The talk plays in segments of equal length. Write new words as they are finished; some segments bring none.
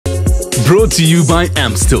Brought to you by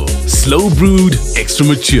Amstel. Slow brewed, extra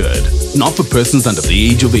matured. Not for persons under the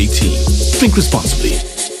age of 18. Drink responsibly.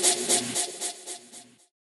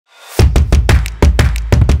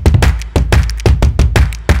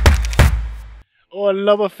 Oh, I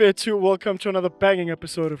love Affair 2. Welcome to another banging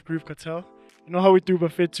episode of Groove Cartel. You know how we do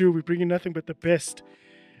Affair 2? We bring you nothing but the best.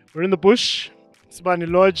 We're in the bush, Sibani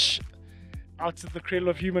Lodge, out at the Cradle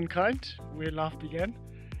of Humankind, where life began.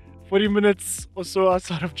 40 minutes or so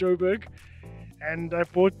outside of Joburg. And I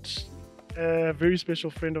brought a very special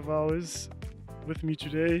friend of ours with me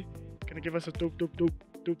today. Can you give us a dope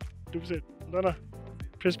set? Nana,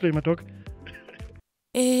 press play, my dog.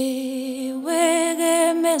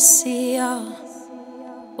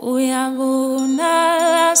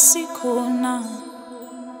 Uyabona sikhona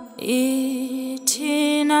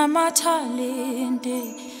ithina mathalente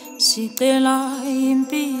sicela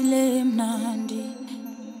impilo emnandi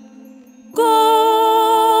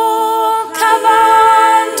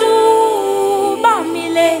kokhabantu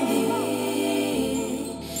bamile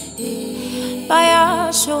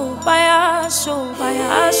bayasho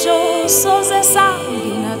soze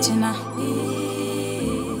sangina thina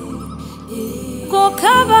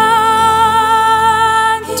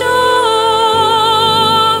kokhabantu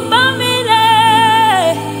bamile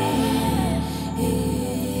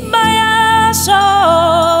bayasho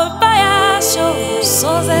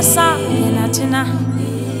soze sangena thina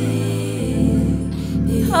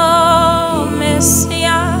oh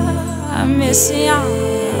Messiah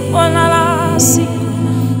bona la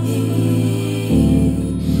sikuna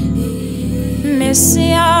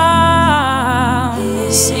Messiah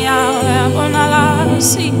bona la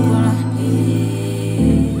sikuna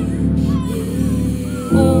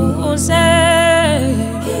uze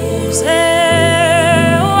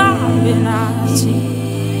wabenathi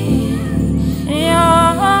yo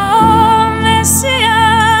Messiah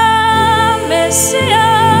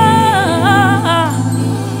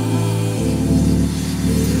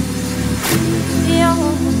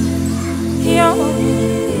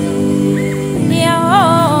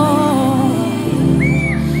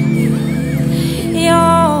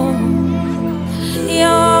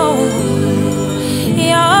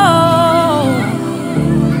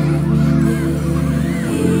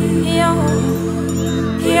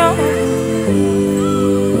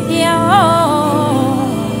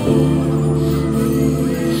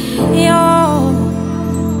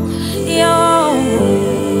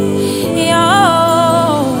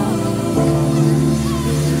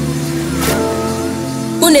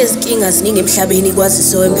Kunezinkinga ziningi emhlabeni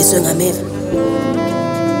kwaziso wembiswe ngameva.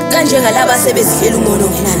 Kanje ngalabo sebezidlela umono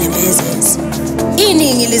ngenanembezezi.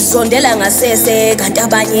 Iningi lizondela ngasese kanti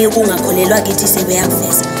abanye kungakholelwa kithi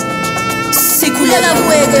sebeyakuveza. Sikhuleka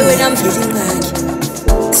kuweke wena mveli ingqaki.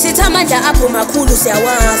 Sithi amandla apho makhulu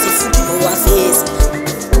siyawazi futhi nowafeza.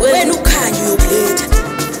 Wena ukhanya uyokuletha.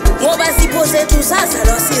 Ngoba sipho sethu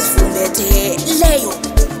sazalwa sizivumbethe leyo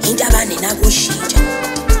into abanena kushintsha.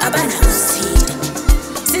 Abanakusithinda.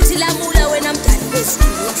 Sithi lamula wena mdali wesizwe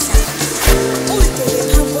omhlaba. Ulibheke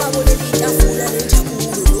phambi kwabo lelitafula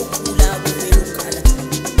lenjabulo lokhula kumele ukhala.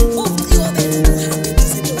 Ubuciwo bethu buhambe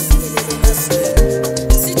bize bofikelele emasweni.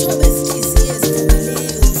 Sithobe izinhliziyo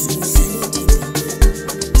ezivumeleyo usuhlanithi.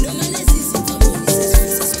 Noma lezi zimfamoni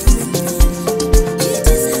sesizwe sikhuluma.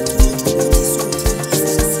 Yithi zakutho ukuthi suthi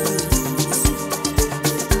izinhliziyo.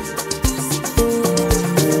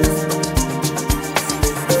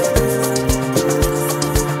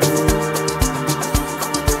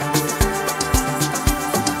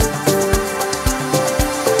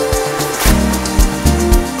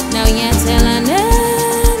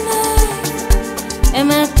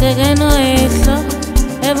 Tegeno ehlo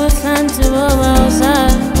ebuhlanti bobawuza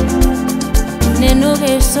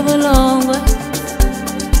nenuke sobulongwe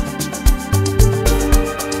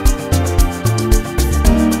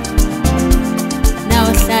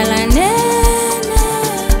nawuhlala nene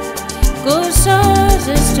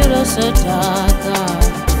kusoze isitulo sodaka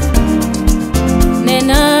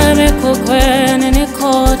nename kokwene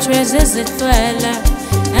nekhotshwe zizitwele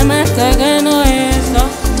emategeno ehlo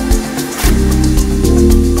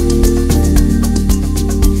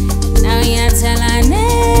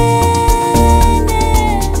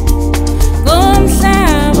Oh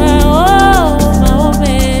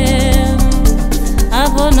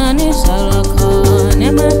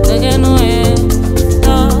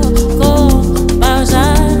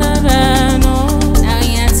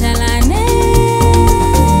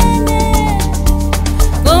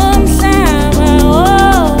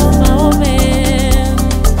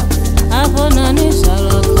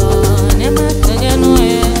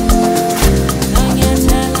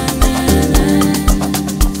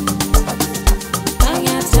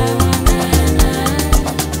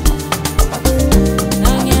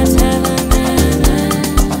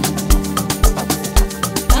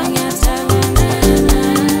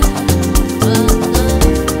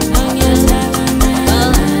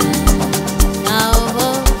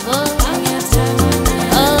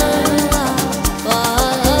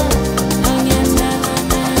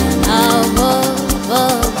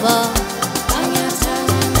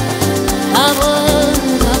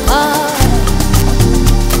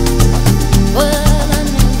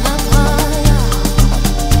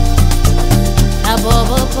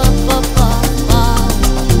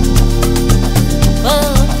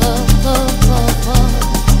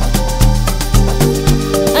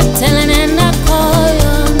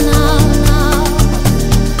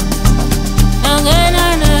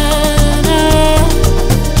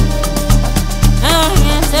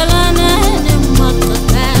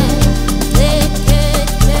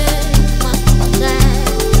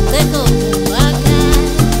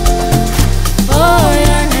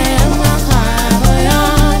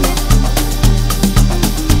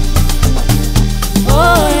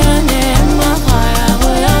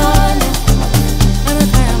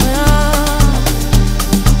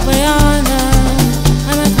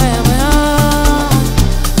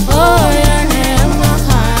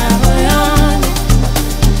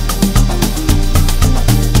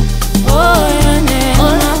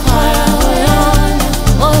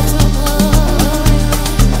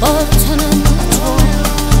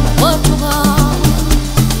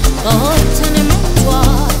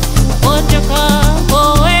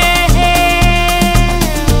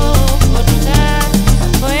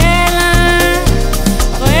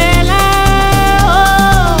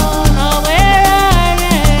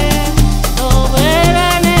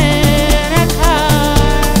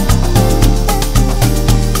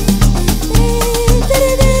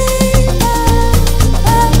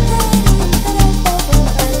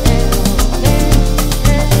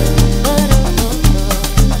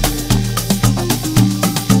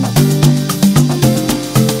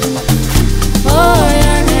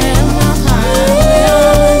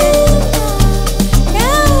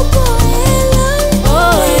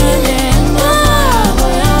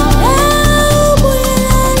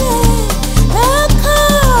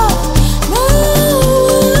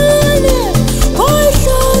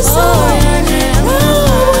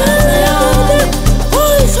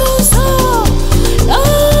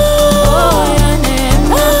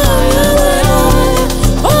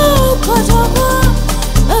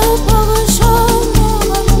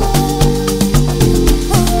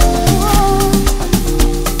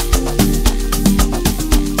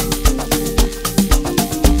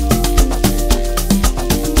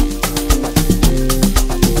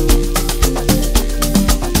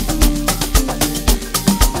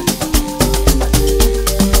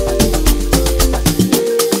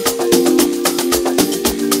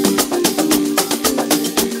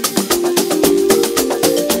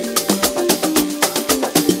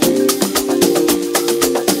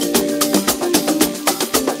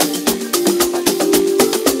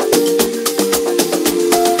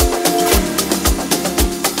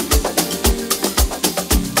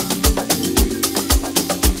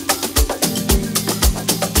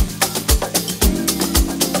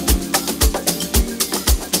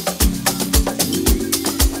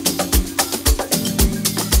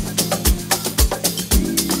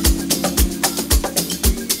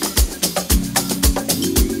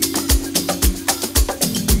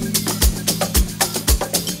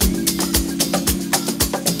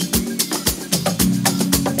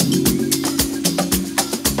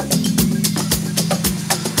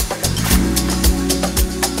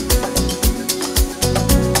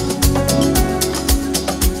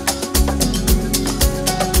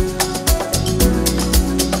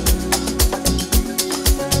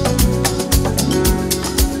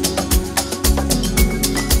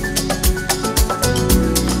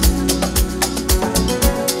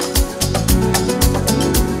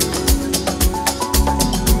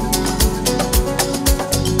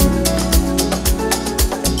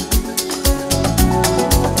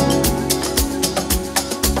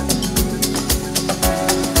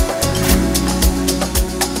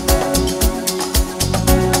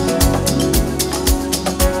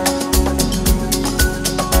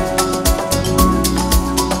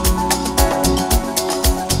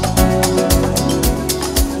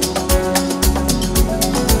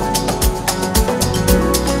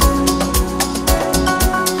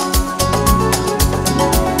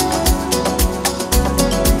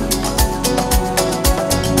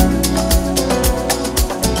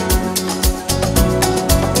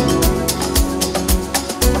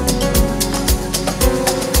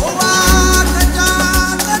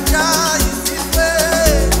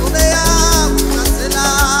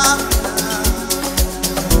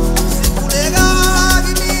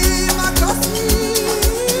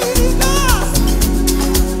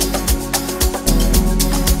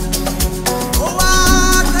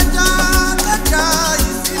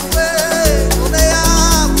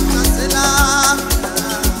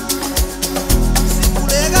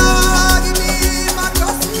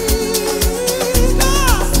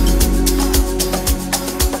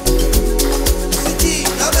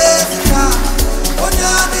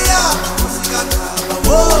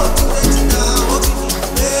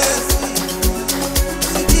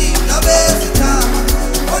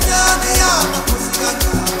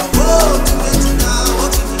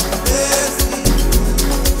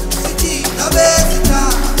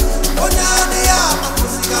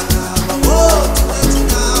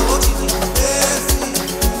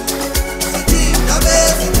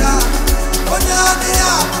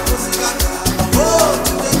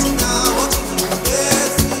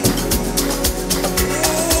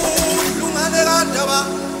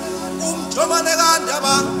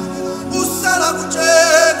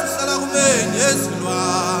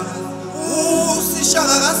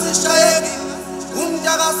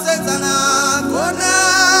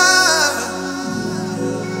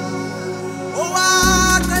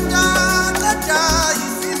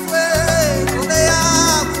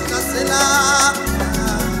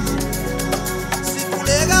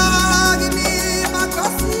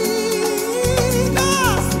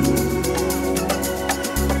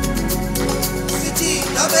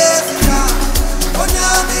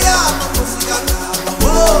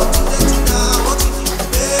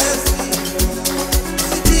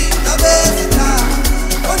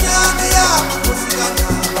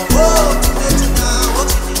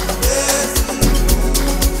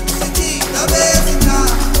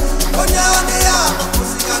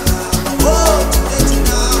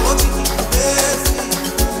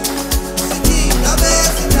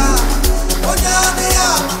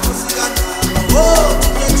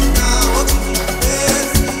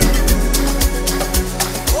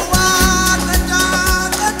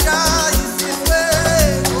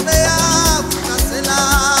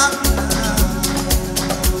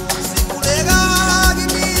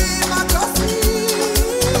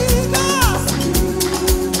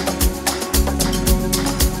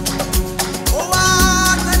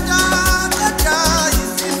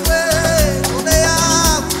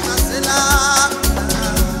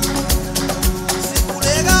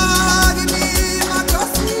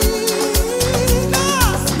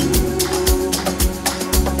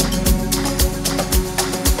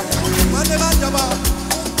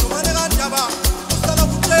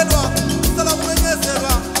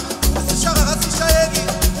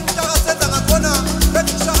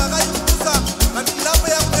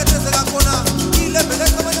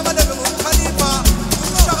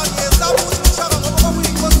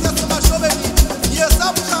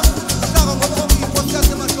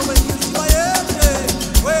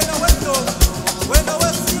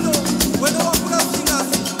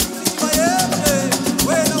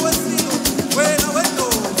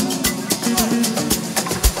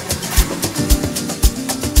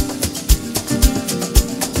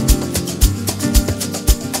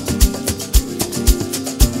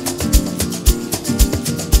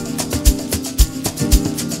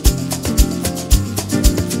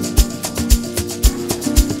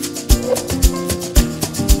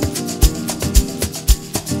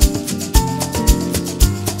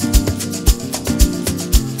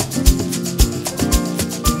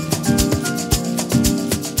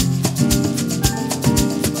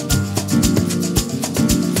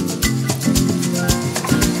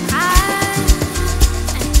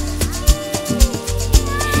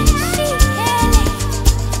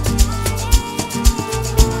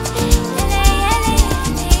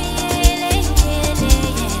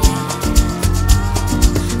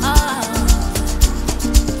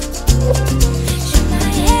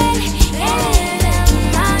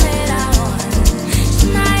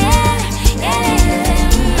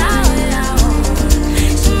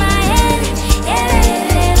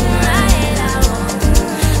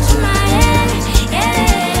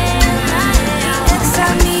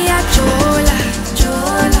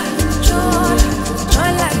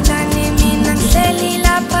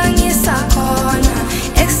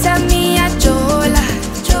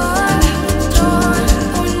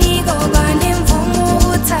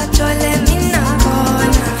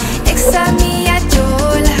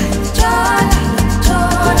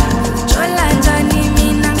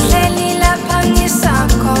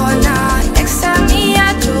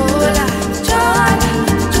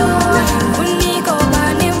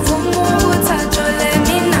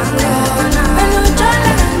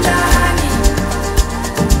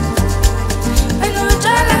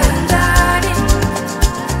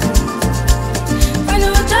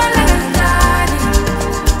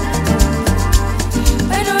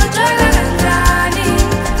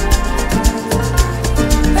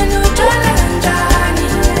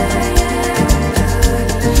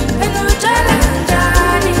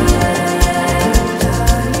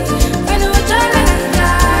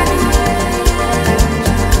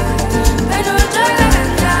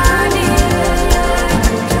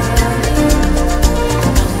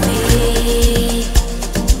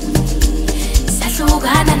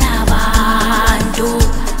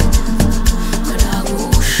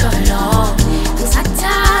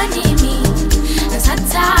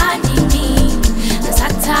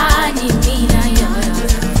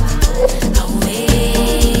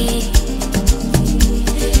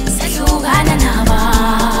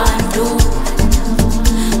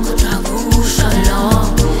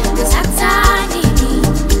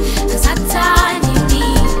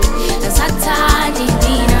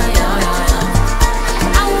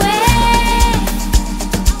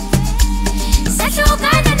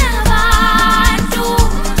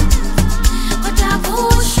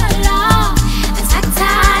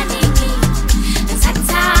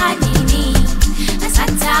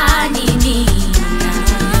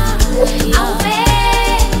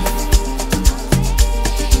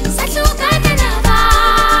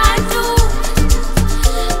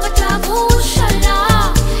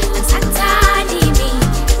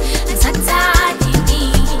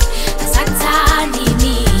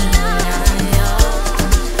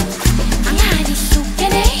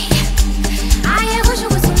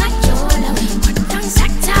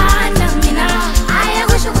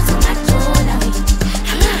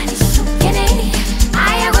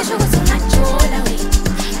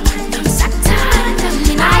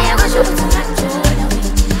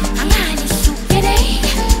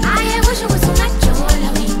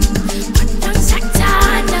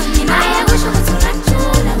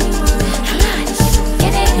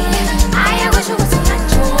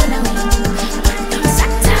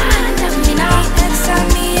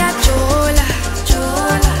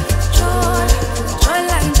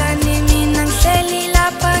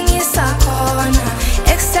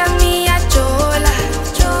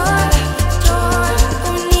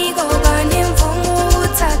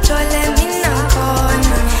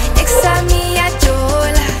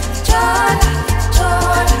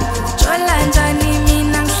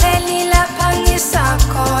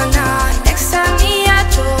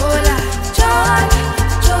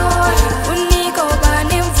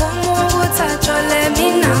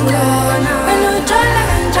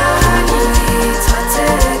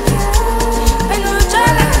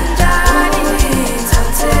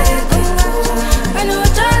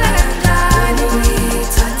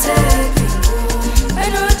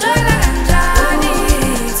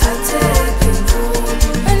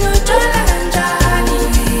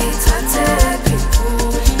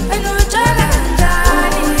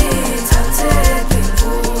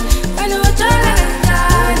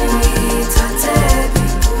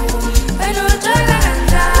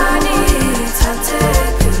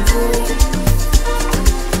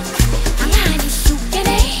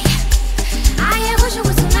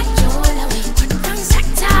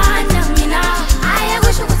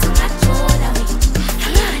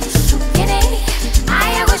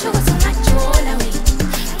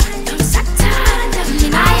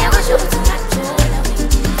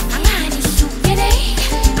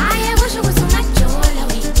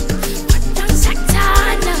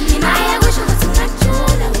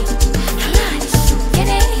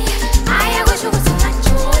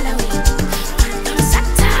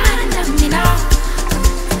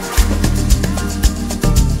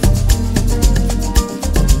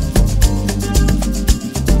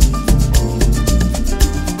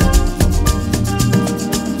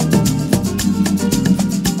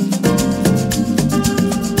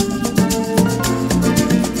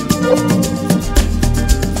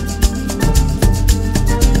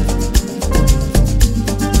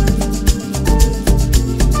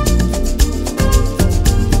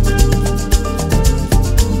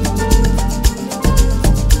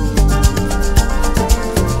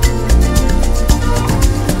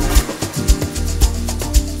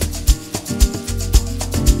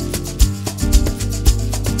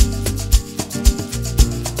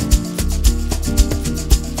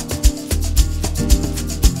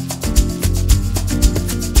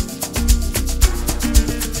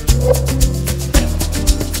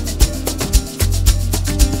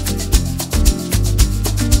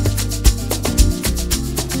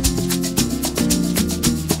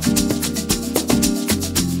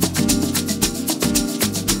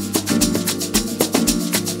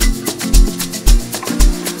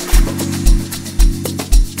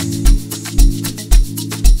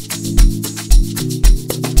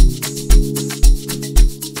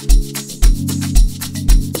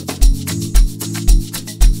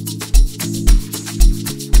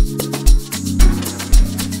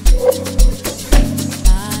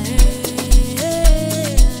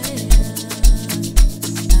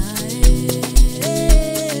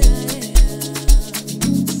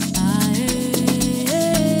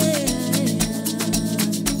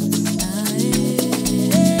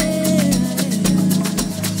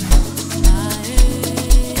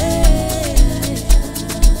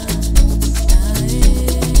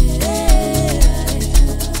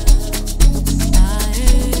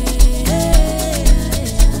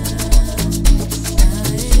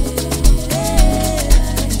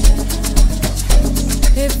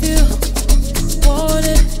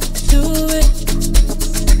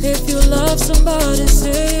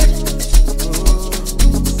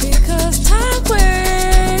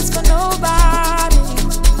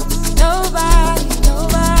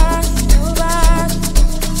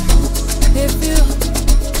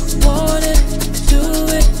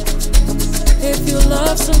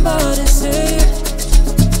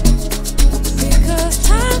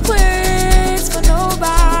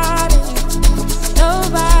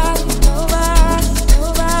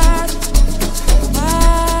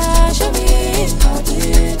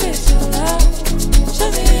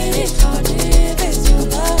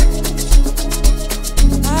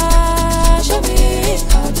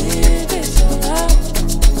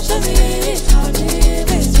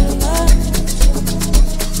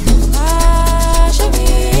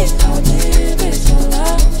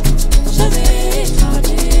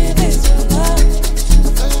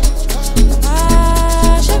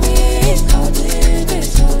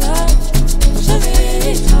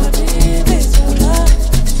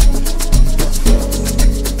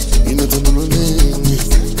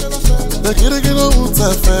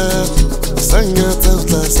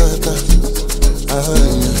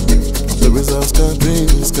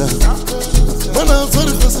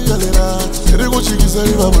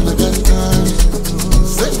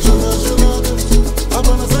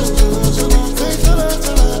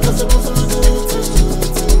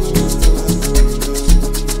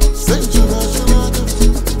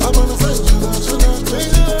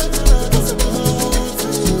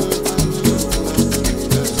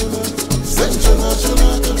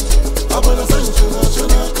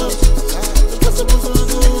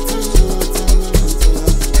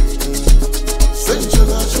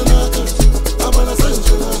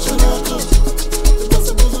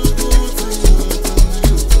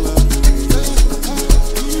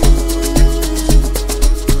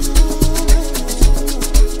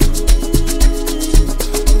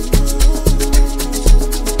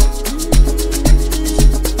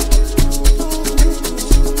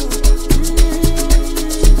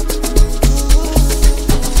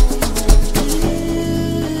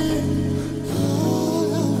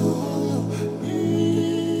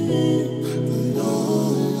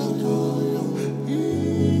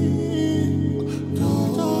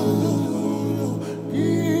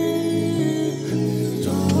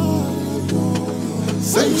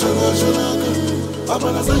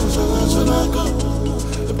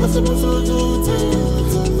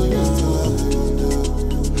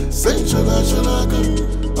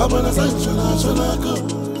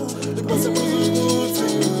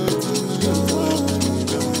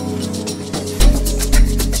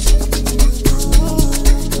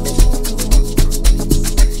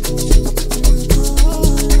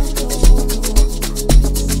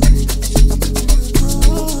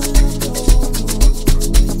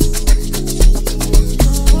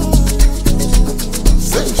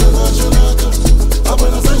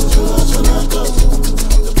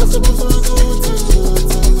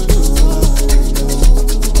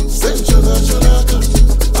Sensual,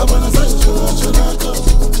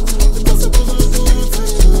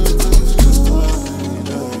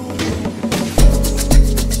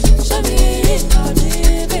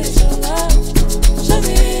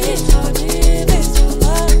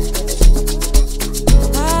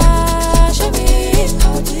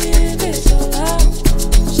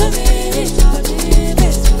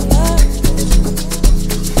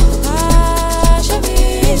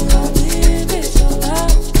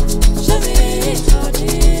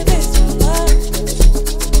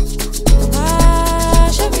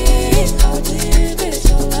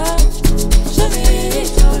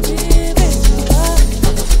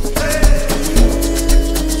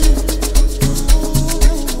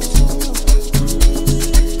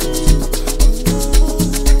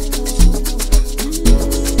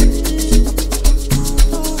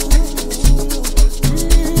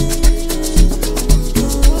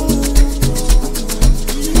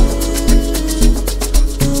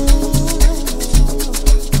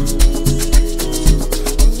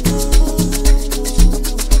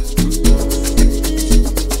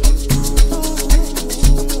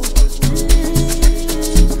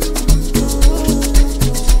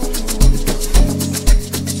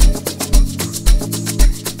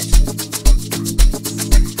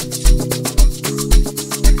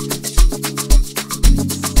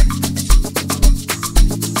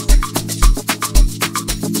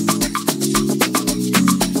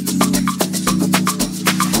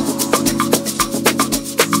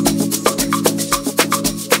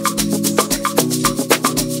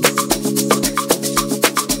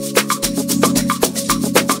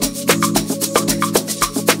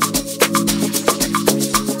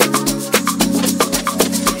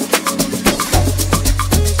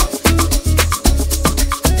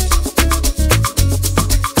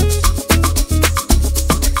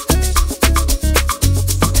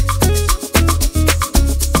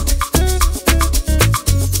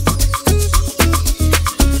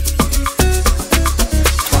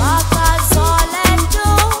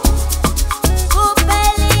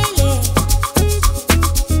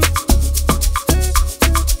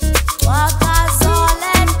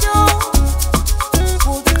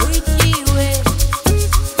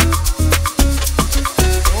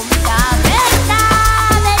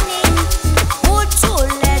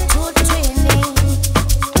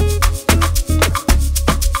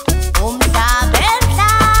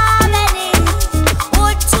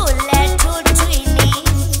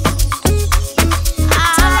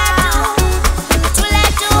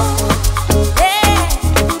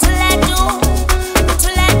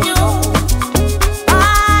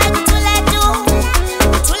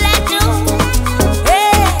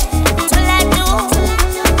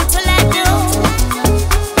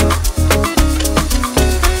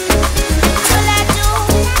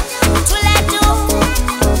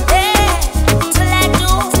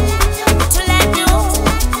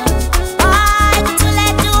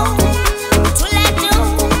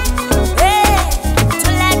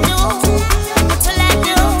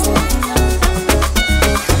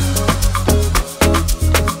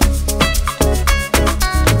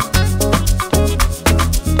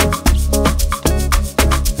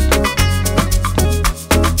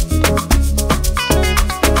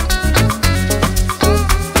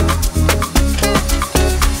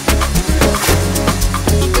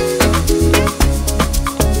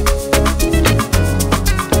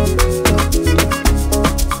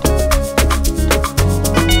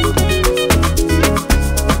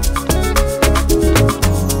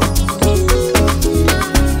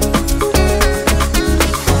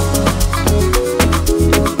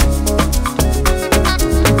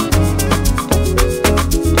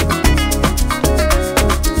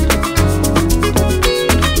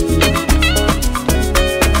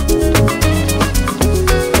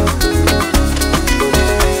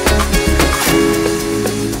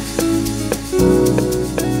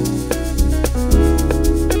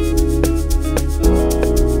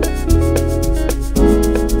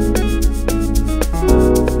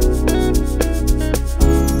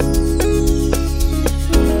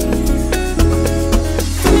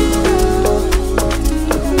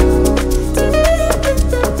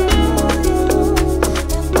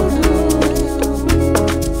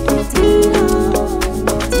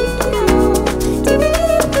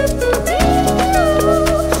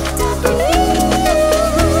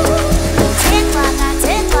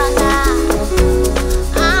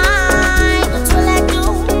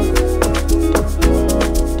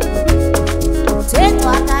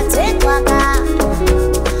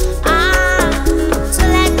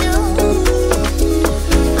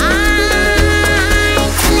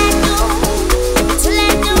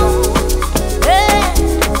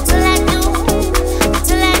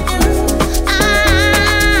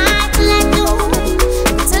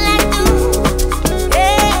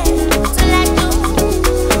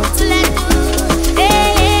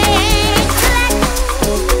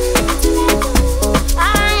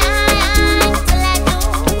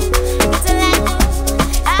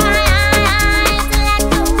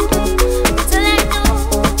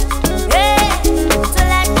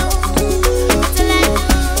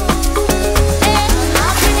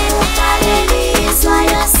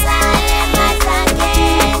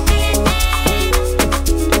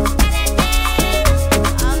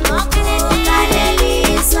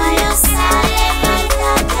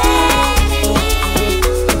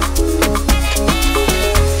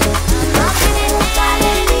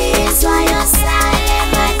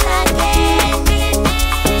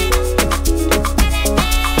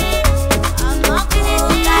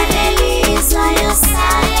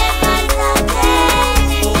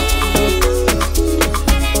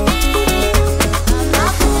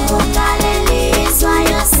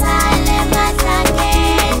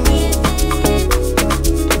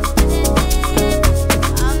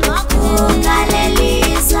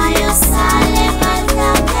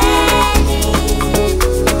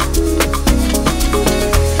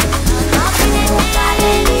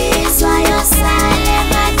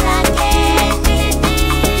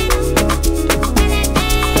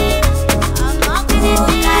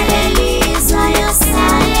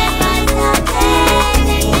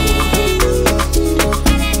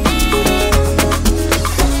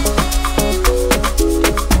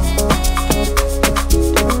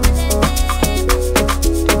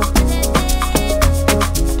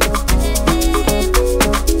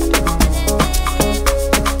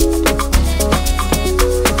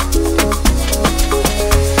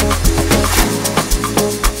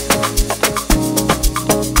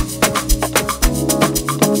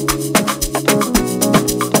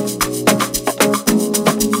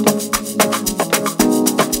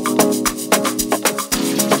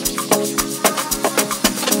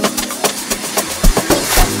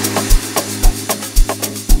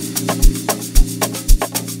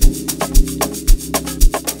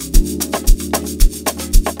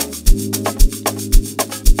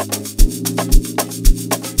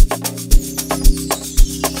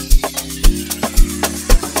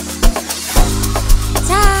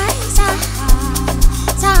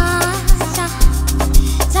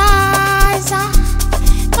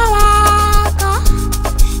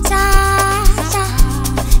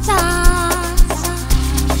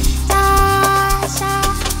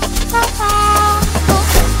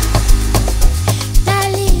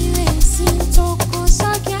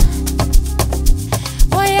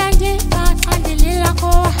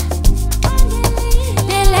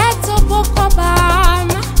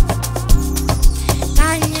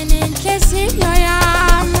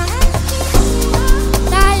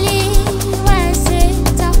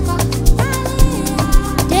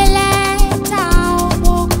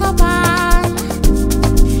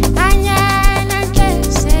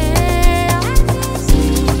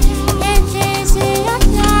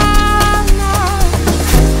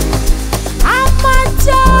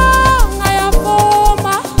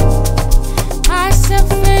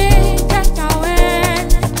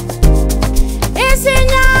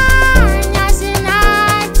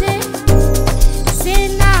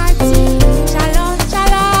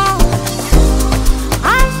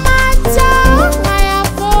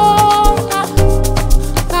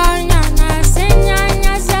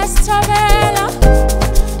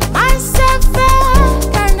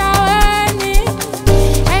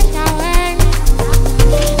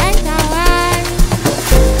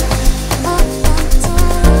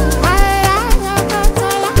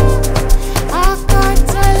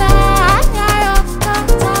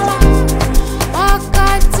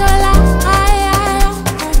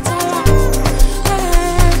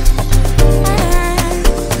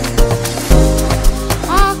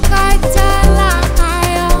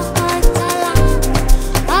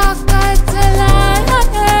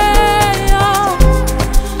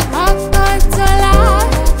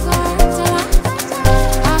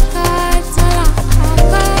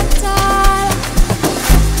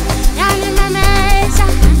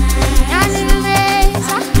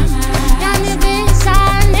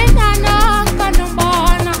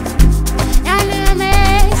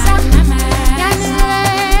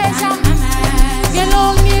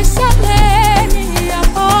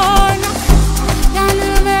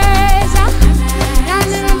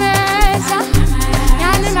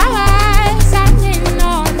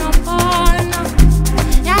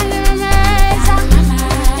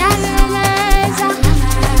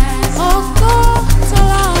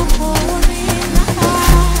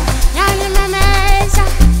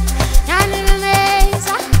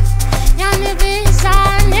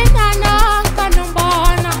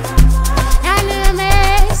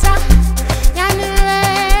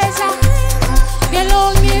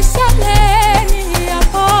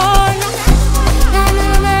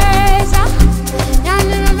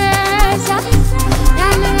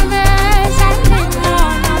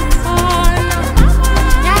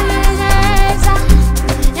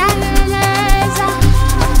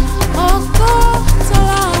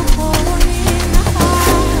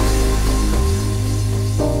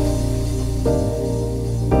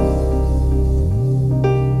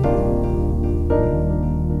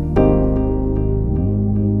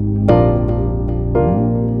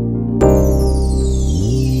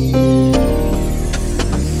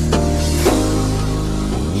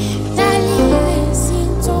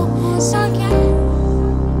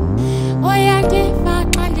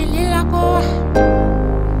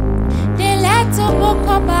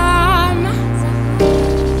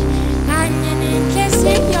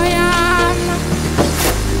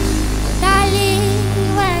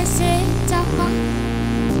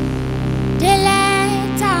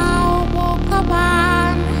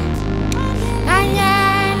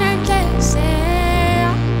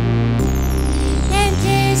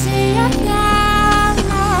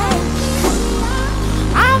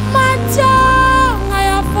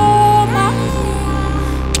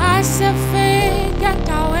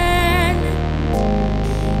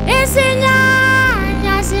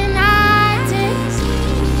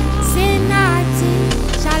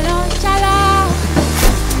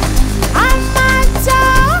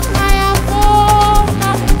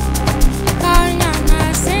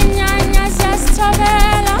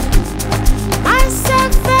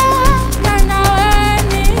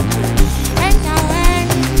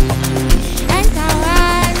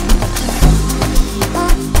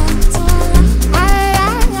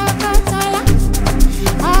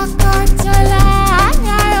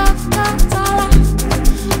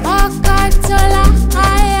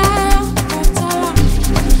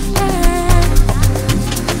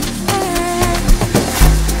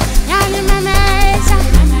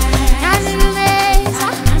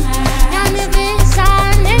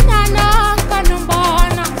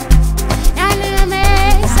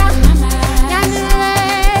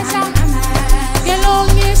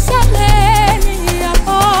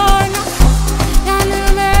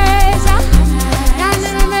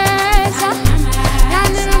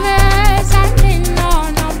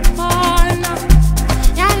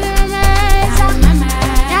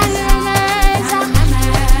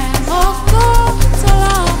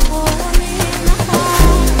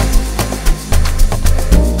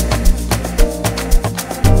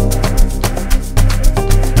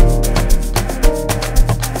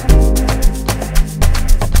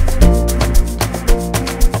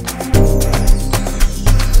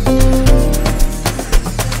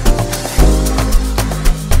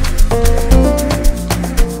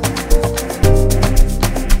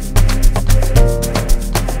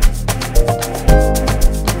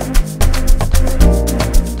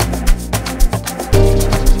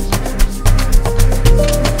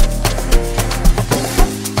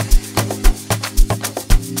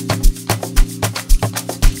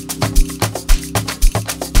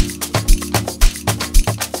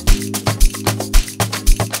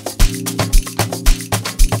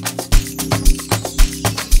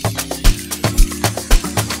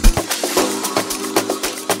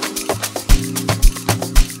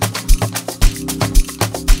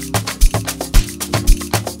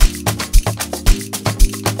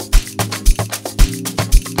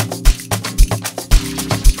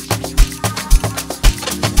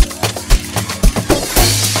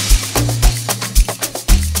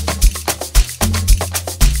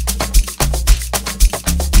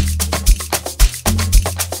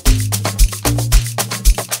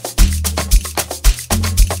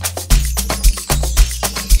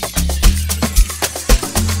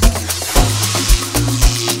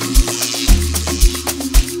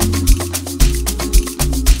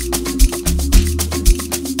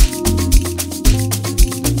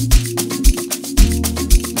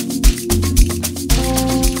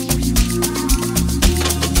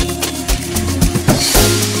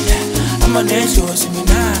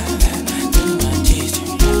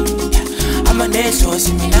 Amanetho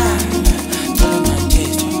similar, telling my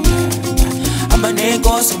taste.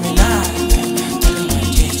 Amanego similar, telling my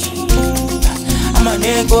taste.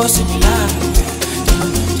 Amanego similar,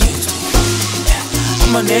 telling my taste.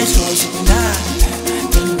 Amanetho similar,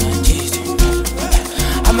 telling my taste.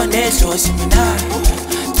 Amanetho similar,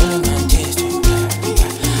 telling my taste.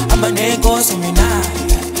 Amanego similar,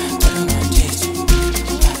 telling my taste.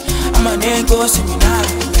 Amanego similar.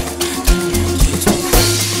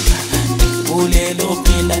 Bulelo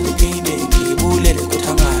pila nipinde bulele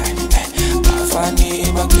kuthamani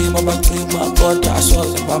bafani baqima kodwa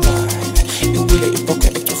asoze bamani ibule ipoke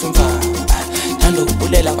etufimva thando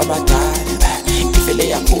kubulela kwabadala ifele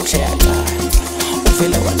yakhuhle yadala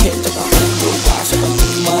ufele wakhetha kakhulu kwasho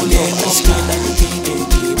bulelo pila nipinde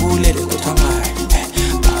bulele kuthamani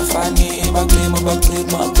bafani baqima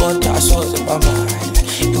kodwa asoze bamani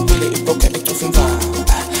ibule ipoke etufimva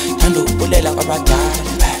thando kubulela kwabadala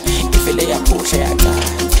ifele yakhuhle yadala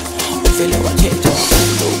ufele wakhetha kakhulu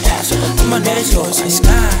amanetho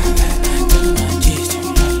similar telling my taste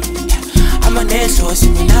amanetho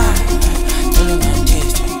similar telling my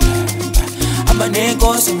taste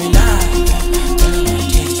amanego similar telling my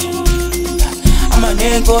taste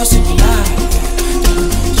amanego similar telling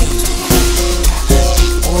my taste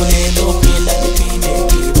bulelo pila nipinde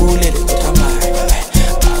bulele kuthamani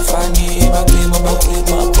bafani baqima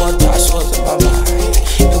kodwa asoze bamani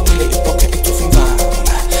ibule ipoke etufimva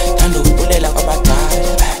thando kubulela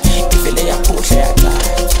kwabadala ifele yakhuhle yadala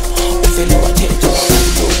ufele wakhetha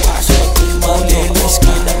kakhulu kwasho bulelo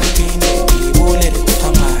skila nipinde bulele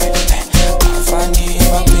kuthamani bafani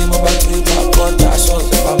baqima kodwa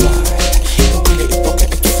asoze bamani ibule ipoke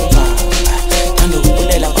etufimva thando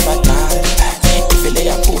kubulela kwabadala ifele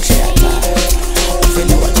yakhuhle yadala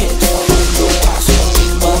ufele wakhetha kakhulu kwasho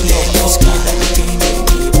bulelo skila nipinde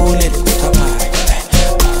bulele kuthamani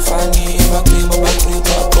bafani baqima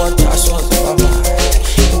kodwa asoze bamani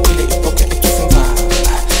ibule ipoke etufimva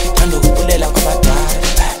thando kubulela kwabadala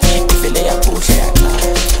ifele yakhuhle yadala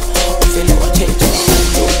ufele wakhetha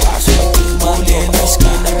kakhulu kwasho bulelo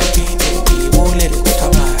skila nipinde bulele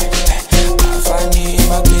kuthamani bafani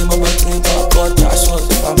baqima kodwa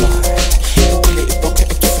asoze bamani ibule ipoke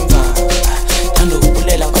etufimva thando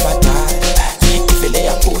kubulela kwabadala ifele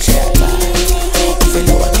yakhuhle yadala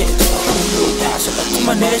ufele wakhetha kakhulu kwasho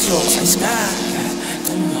amanetho similar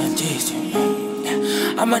telling my taste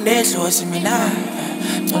amanetho similar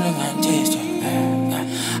telling my taste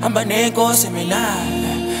amanego similar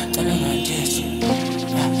telling my taste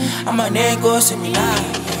amanego similar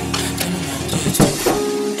telling my taste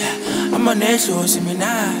amanetho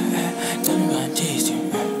similar telling my taste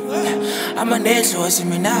amanetho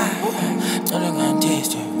similar telling my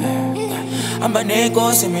taste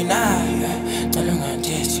amanego similar telling my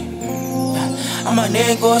taste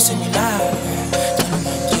amanego similar telling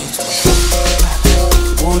my taste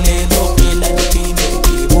bulelo pila nipinde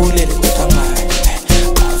bulele kuthamani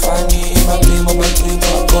bafani baqima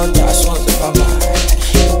kodwa asoze bamani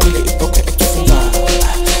ibule ipoke etufimva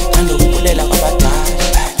thando kubulela kwabadala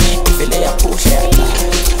ifele yakhuhle yadala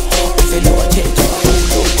ufele wakhetha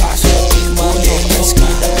kakhulu kwasho bulelo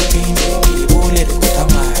skila nipinde bulele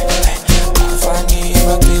kuthamani bafani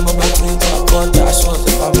baqima kodwa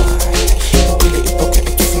asoze bamani ibule ipoke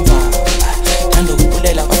etufimva thando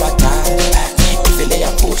kubulela kwabadala ifele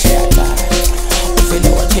yakhuhle yadala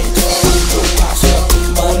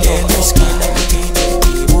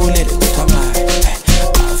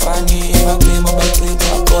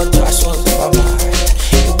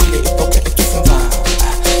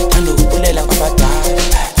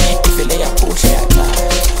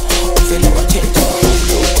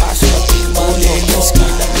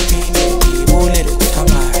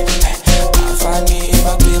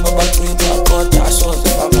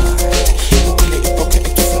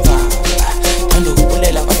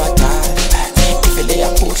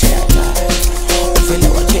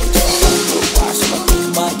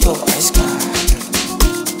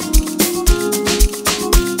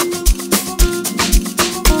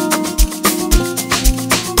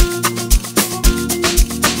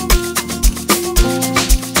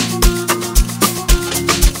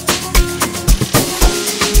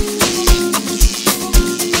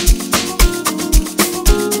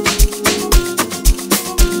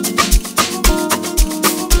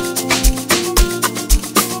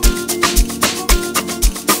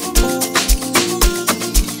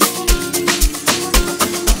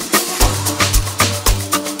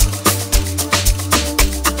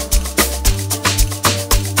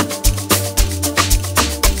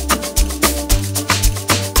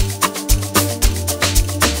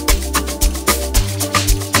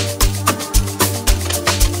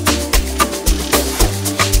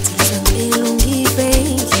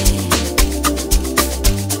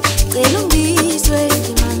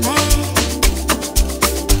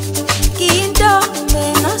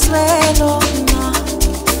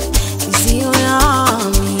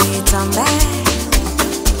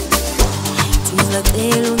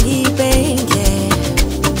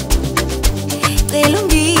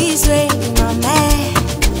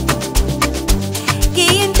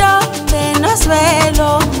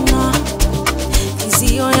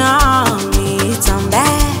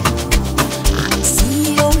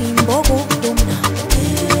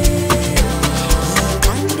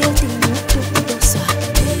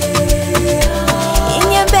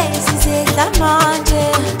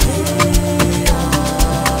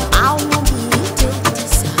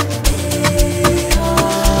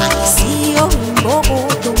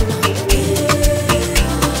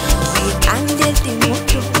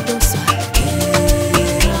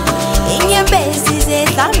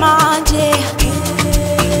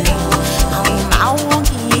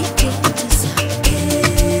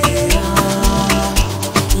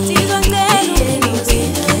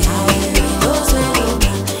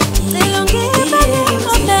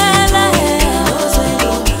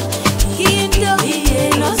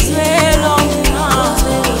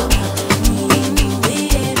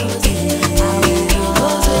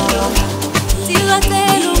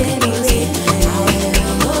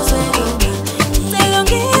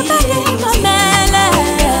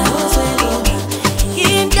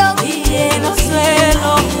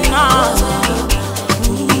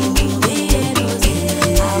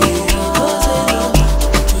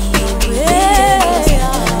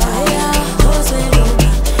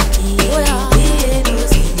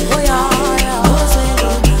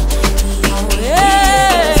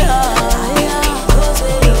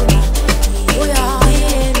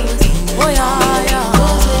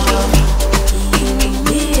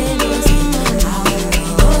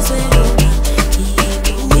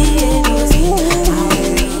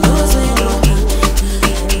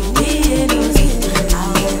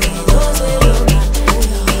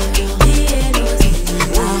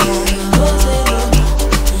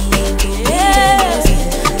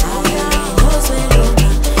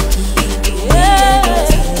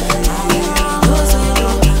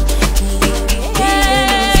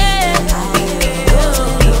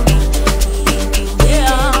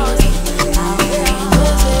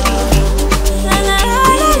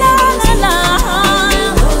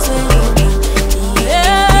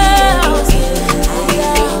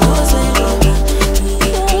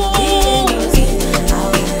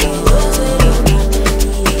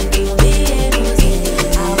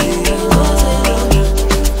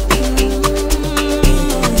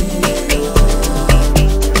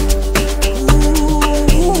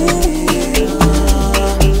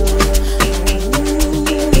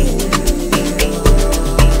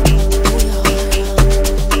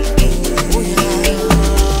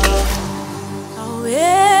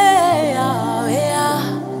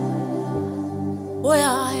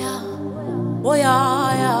Oh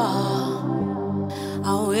yeah, yeah.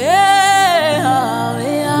 Oh yeah,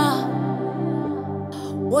 yeah.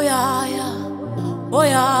 Oh yeah, yeah. Oh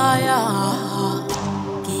yeah, yeah.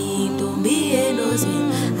 Kintombi enozi,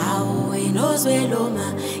 awu enozwe loma.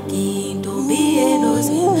 Kintombi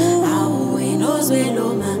enozi, awu enozwe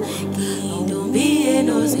loma. Kintombi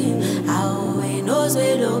enozi, awu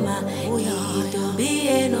enozwe loma. Kintombi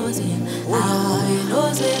enozi, awu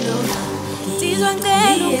enozwe loma. Sizwa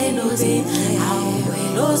ngicela enozi, awu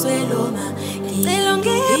enozwe loma. Ngicela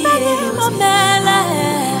ungibeke mamela,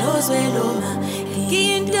 enozwe loma.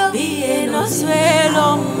 Kintombi enozwe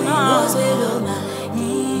loma.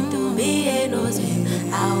 Kintombi enozi,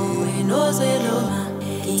 awu enozwe loma.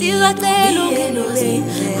 Sizwa ngicela ungibeke,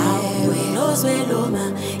 awu enozwe loma.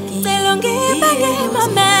 Ngicela ungibeke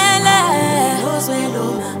mamela, enozwe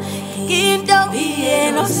loma. Kintombi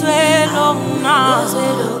enozwe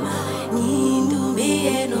loma. Kintombi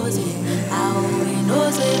enozi, awu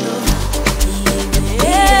enozwe loma.